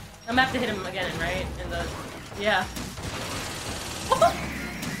 I'm gonna have to hit him again, right? In the... Yeah.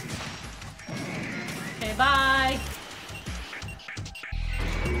 Okay, bye.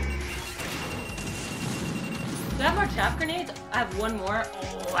 Do I have more chaff grenades? I have one more.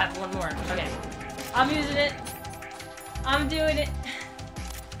 Oh, I have one more. Okay. I'm using it. I'm doing it.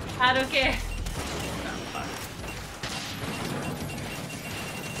 I don't care.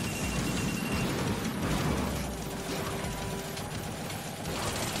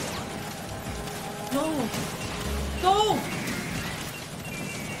 No! Go!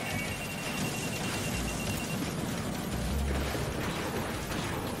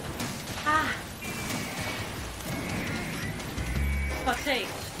 Ah! Fuck's sake.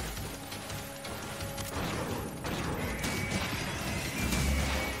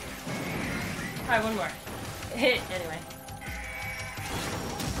 Alright, one more. Hit, anyway.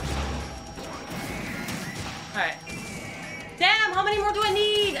 Alright. Damn, how many more do I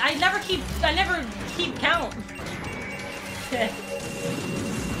need? I never keep count. I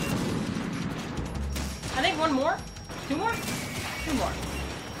think one more? Two more? Two more.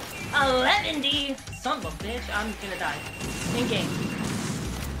 11D! Son of a bitch, I'm gonna die. In game.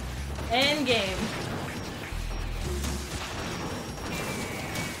 In game.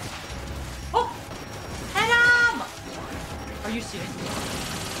 Oh! Hit him! Are you serious?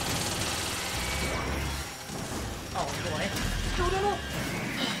 Oh boy. No, no, no!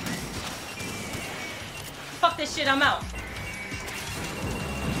 Fuck this shit, I'm out.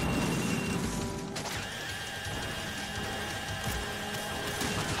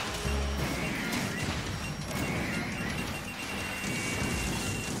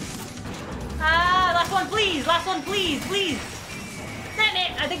 Ah, last one, please! Last one, please, please! Damn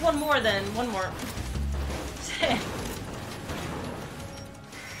it! I think one more then. One more.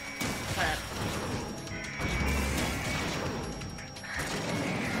 Alright.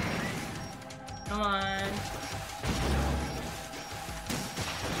 Come on.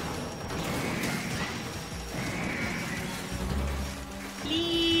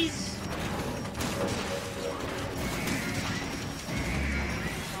 Please.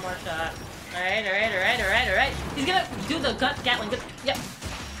 One more shot. Alright, alright, alright, alright, alright. He's gonna do the gut Gatling. Yep.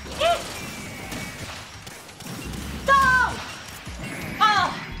 No! Oh!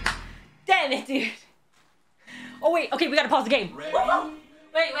 Damn it, dude. Oh, wait. Okay, we gotta pause the game. Wait,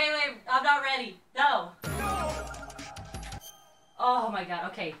 wait, wait. I'm not ready. No. Oh my god.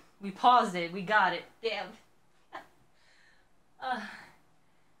 Okay. We paused it. We got it. Damn.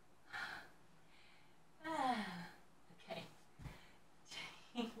 Okay.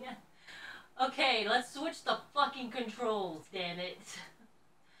 Okay, let's switch the fucking controls, damn it.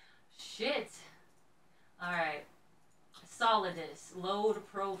 Shit. Alright. Solidus. Load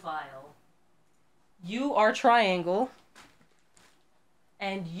profile. You are triangle.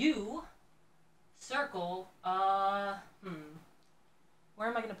 And you circle, where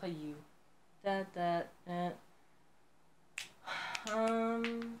am I gonna put you? That.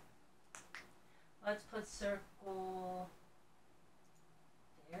 Let's put circle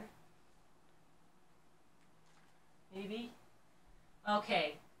there. Maybe?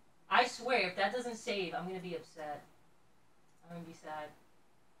 Okay. I swear, if that doesn't save, I'm gonna be upset. I'm gonna be sad.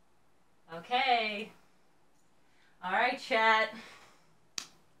 Okay. Alright, chat.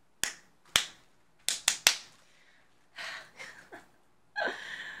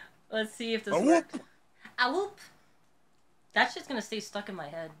 Let's see if this works. A whoop! That shit's gonna stay stuck in my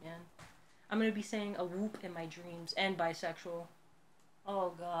head, man. I'm gonna be saying a whoop in my dreams and bisexual.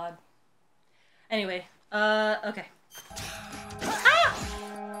 Oh god. Anyway, okay. Ah!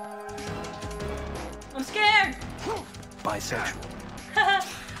 I'm scared! Bisexual.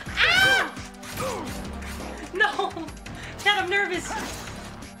 Ah! No! Dad, I'm nervous!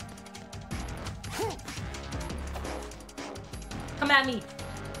 Come at me!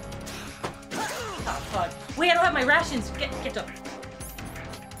 Oh fuck. Wait, I don't have my rations! Get up.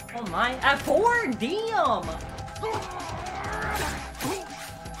 Oh my. At 4? Damn!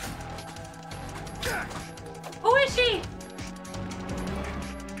 Who is she?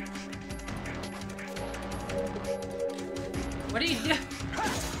 What do you do?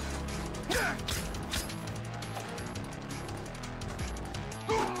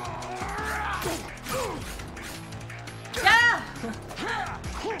 Yeah!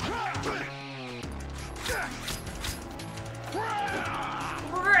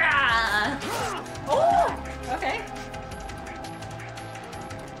 Oh! Okay.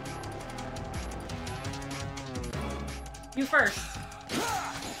 You first.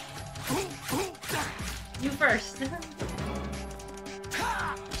 You first.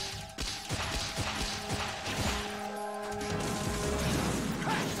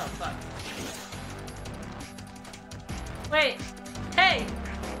 Oh, fuck. Wait. Hey!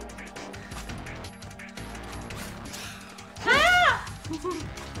 Ah!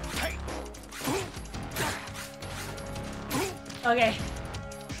 Okay.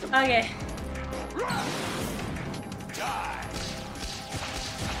 Okay.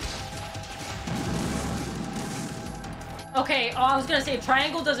 Okay, oh, I was gonna say if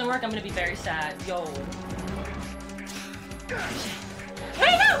triangle doesn't work, I'm gonna be very sad. Yo.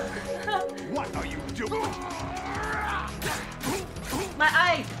 Hey, no! What are you doing? My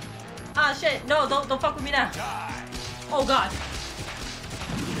eye! Ah, shit. No, don't fuck with me now. Oh, God.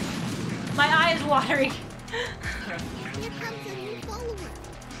 My eye is watering. Here comes a new follower.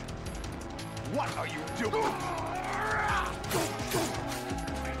 What are you doing?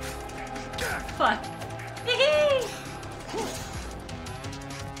 Fuck. Hee-hee!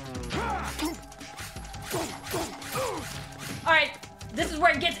 Alright, this is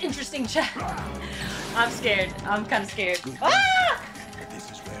where it gets interesting, chat. I'm scared. I'm kind of scared. Ah! This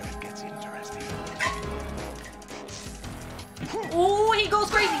is where it gets interesting. Ooh, he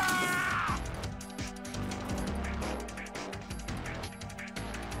goes crazy.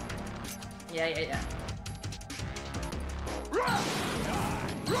 Yeah.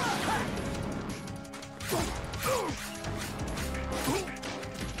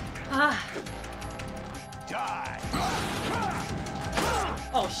 Ah.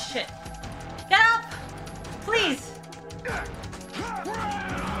 Oh shit. Get up! Please!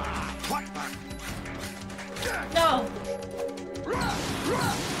 No!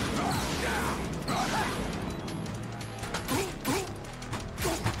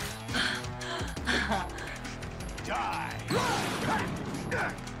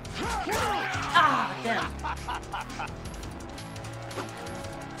 Ah, damn.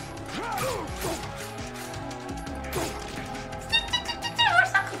 We're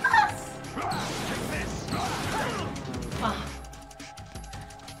so close!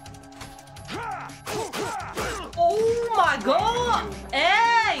 Oh my god!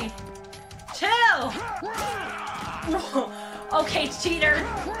 Hey! Chill! Okay, cheater!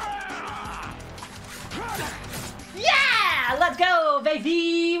 Yeah! Let's go,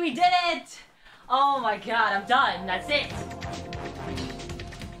 baby! We did it! Oh my god, I'm done. That's it.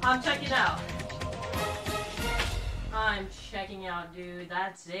 I'm checking out. I'm checking out, dude.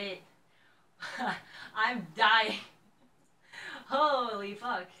 That's it. I'm dying. Holy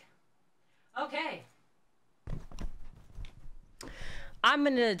fuck. Okay. I'm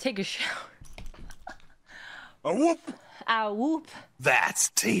gonna take a shower. A whoop. A whoop. That's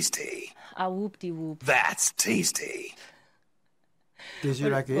tasty. A whoop-de-whoop. That's tasty. Did you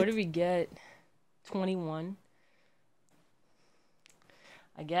like it? What did we get? 21.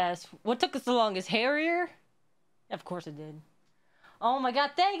 I guess. What took us the longest? Harrier? Of course it did. Oh my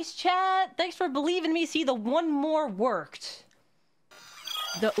god, thanks, chat! Thanks for believing me. See, the one more worked.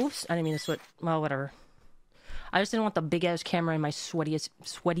 Oops, I didn't mean to sweat. Well, whatever. I just didn't want the big-ass camera in my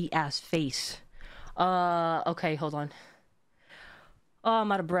sweaty-ass face. Okay, hold on. Oh,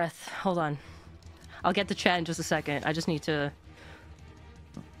 I'm out of breath. Hold on. I'll get to chat in just a second. I just need to...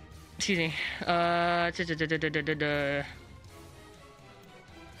 Excuse me.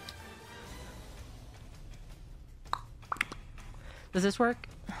 Does this work?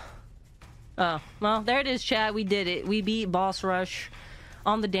 Oh, well, there it is, chat. We did it. We beat Boss Rush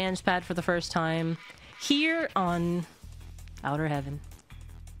on the dance pad for the first time here on Outer Heaven.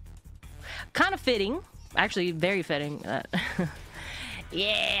 Kind of fitting. Actually, very fitting.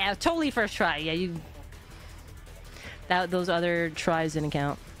 Yeah, totally first try. Yeah, those other tries didn't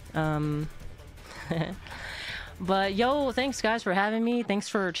count. But yo, thanks guys for having me. Thanks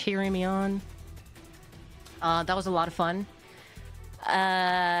for cheering me on. That was a lot of fun.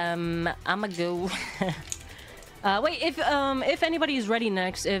 I'ma go. Wait, if anybody's ready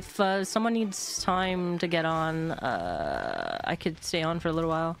next, if someone needs time to get on, I could stay on for a little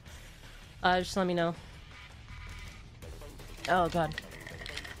while. Just let me know. Oh god.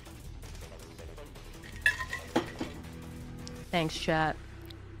 Thanks, chat.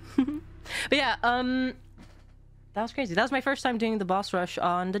 But yeah, that was crazy. That was my first time doing the boss rush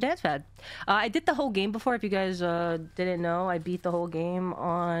on the dance pad. I did the whole game before. If you guys didn't know, I beat the whole game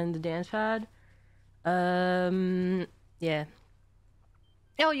on the dance pad. Yeah.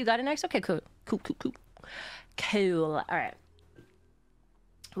 Oh, you got it next? Okay, cool. Cool. All right.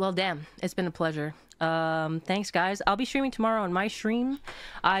 Well, damn. It's been a pleasure. Thanks, guys. I'll be streaming tomorrow on my stream.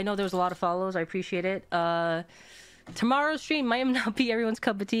 I know there was a lot of follows. I appreciate it. Tomorrow's stream might not be everyone's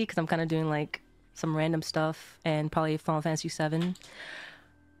cup of tea because I'm kind of doing like some random stuff, and probably Final Fantasy 7.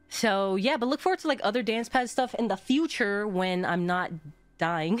 So yeah, but look forward to like other dance pad stuff in the future when I'm not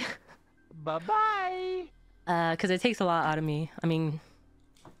dying. Bye-bye. Because it takes a lot out of me. I mean,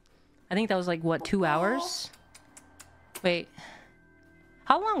 I think that was like, what, 2 hours? Wait.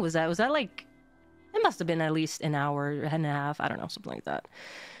 How long was that? Was that like... It must have been at least an hour and a half. I don't know, something like that.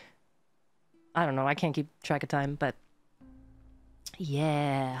 I don't know. I can't keep track of time, but...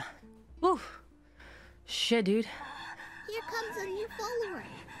 Yeah. Woo. Shit, dude. Here comes a new follower.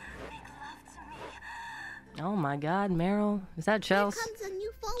 Oh my god, Meryl. Is that Chels? Here comes a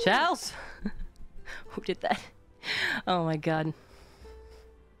new follower. Chels? Who did that? Oh my god.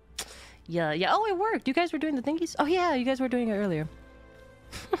 Yeah, yeah. Oh, it worked. You guys were doing the thingies? Oh yeah, you guys were doing it earlier.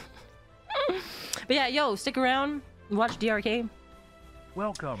 But yeah, yo, stick around. Watch DRK.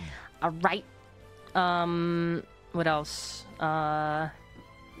 Welcome. Alright. What else? Yeah.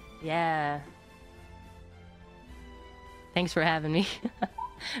 Thanks for having me.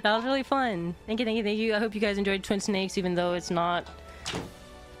 That was really fun. Thank you, thank you, thank you. I hope you guys enjoyed Twin Snakes, even though it's not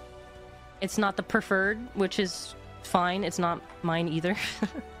the preferred, which is fine. It's not mine either.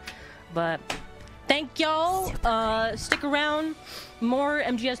 But thank y'all. Stick around. More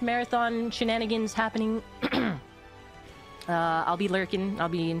MGS marathon shenanigans happening. I'll be lurking. I'll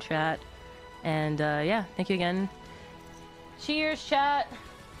be in chat. And yeah, thank you again. Cheers, chat.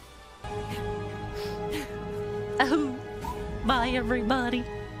 Oh, bye everybody.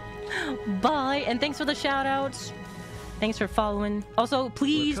 Bye, and thanks for the shout outs. Thanks for following. Also,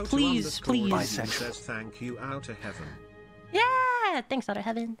 please, please, please. Says thank you out of heaven. Yeah, thanks out of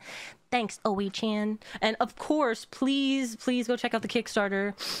heaven. Thanks, OHN. And of course, please, please go check out the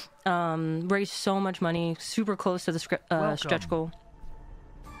Kickstarter. Raised so much money, super close to the stretch goal.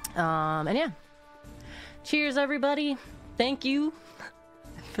 And yeah. Cheers, everybody. Thank you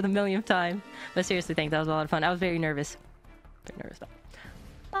for the millionth time. But seriously, that was a lot of fun. I was very nervous. Very nervous.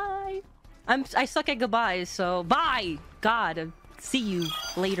 Bye. I suck at goodbyes, so bye. God, see you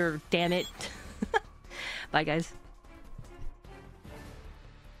later. Damn it. Bye, guys.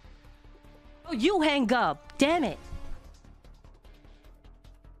 Oh, you hang up. Damn it.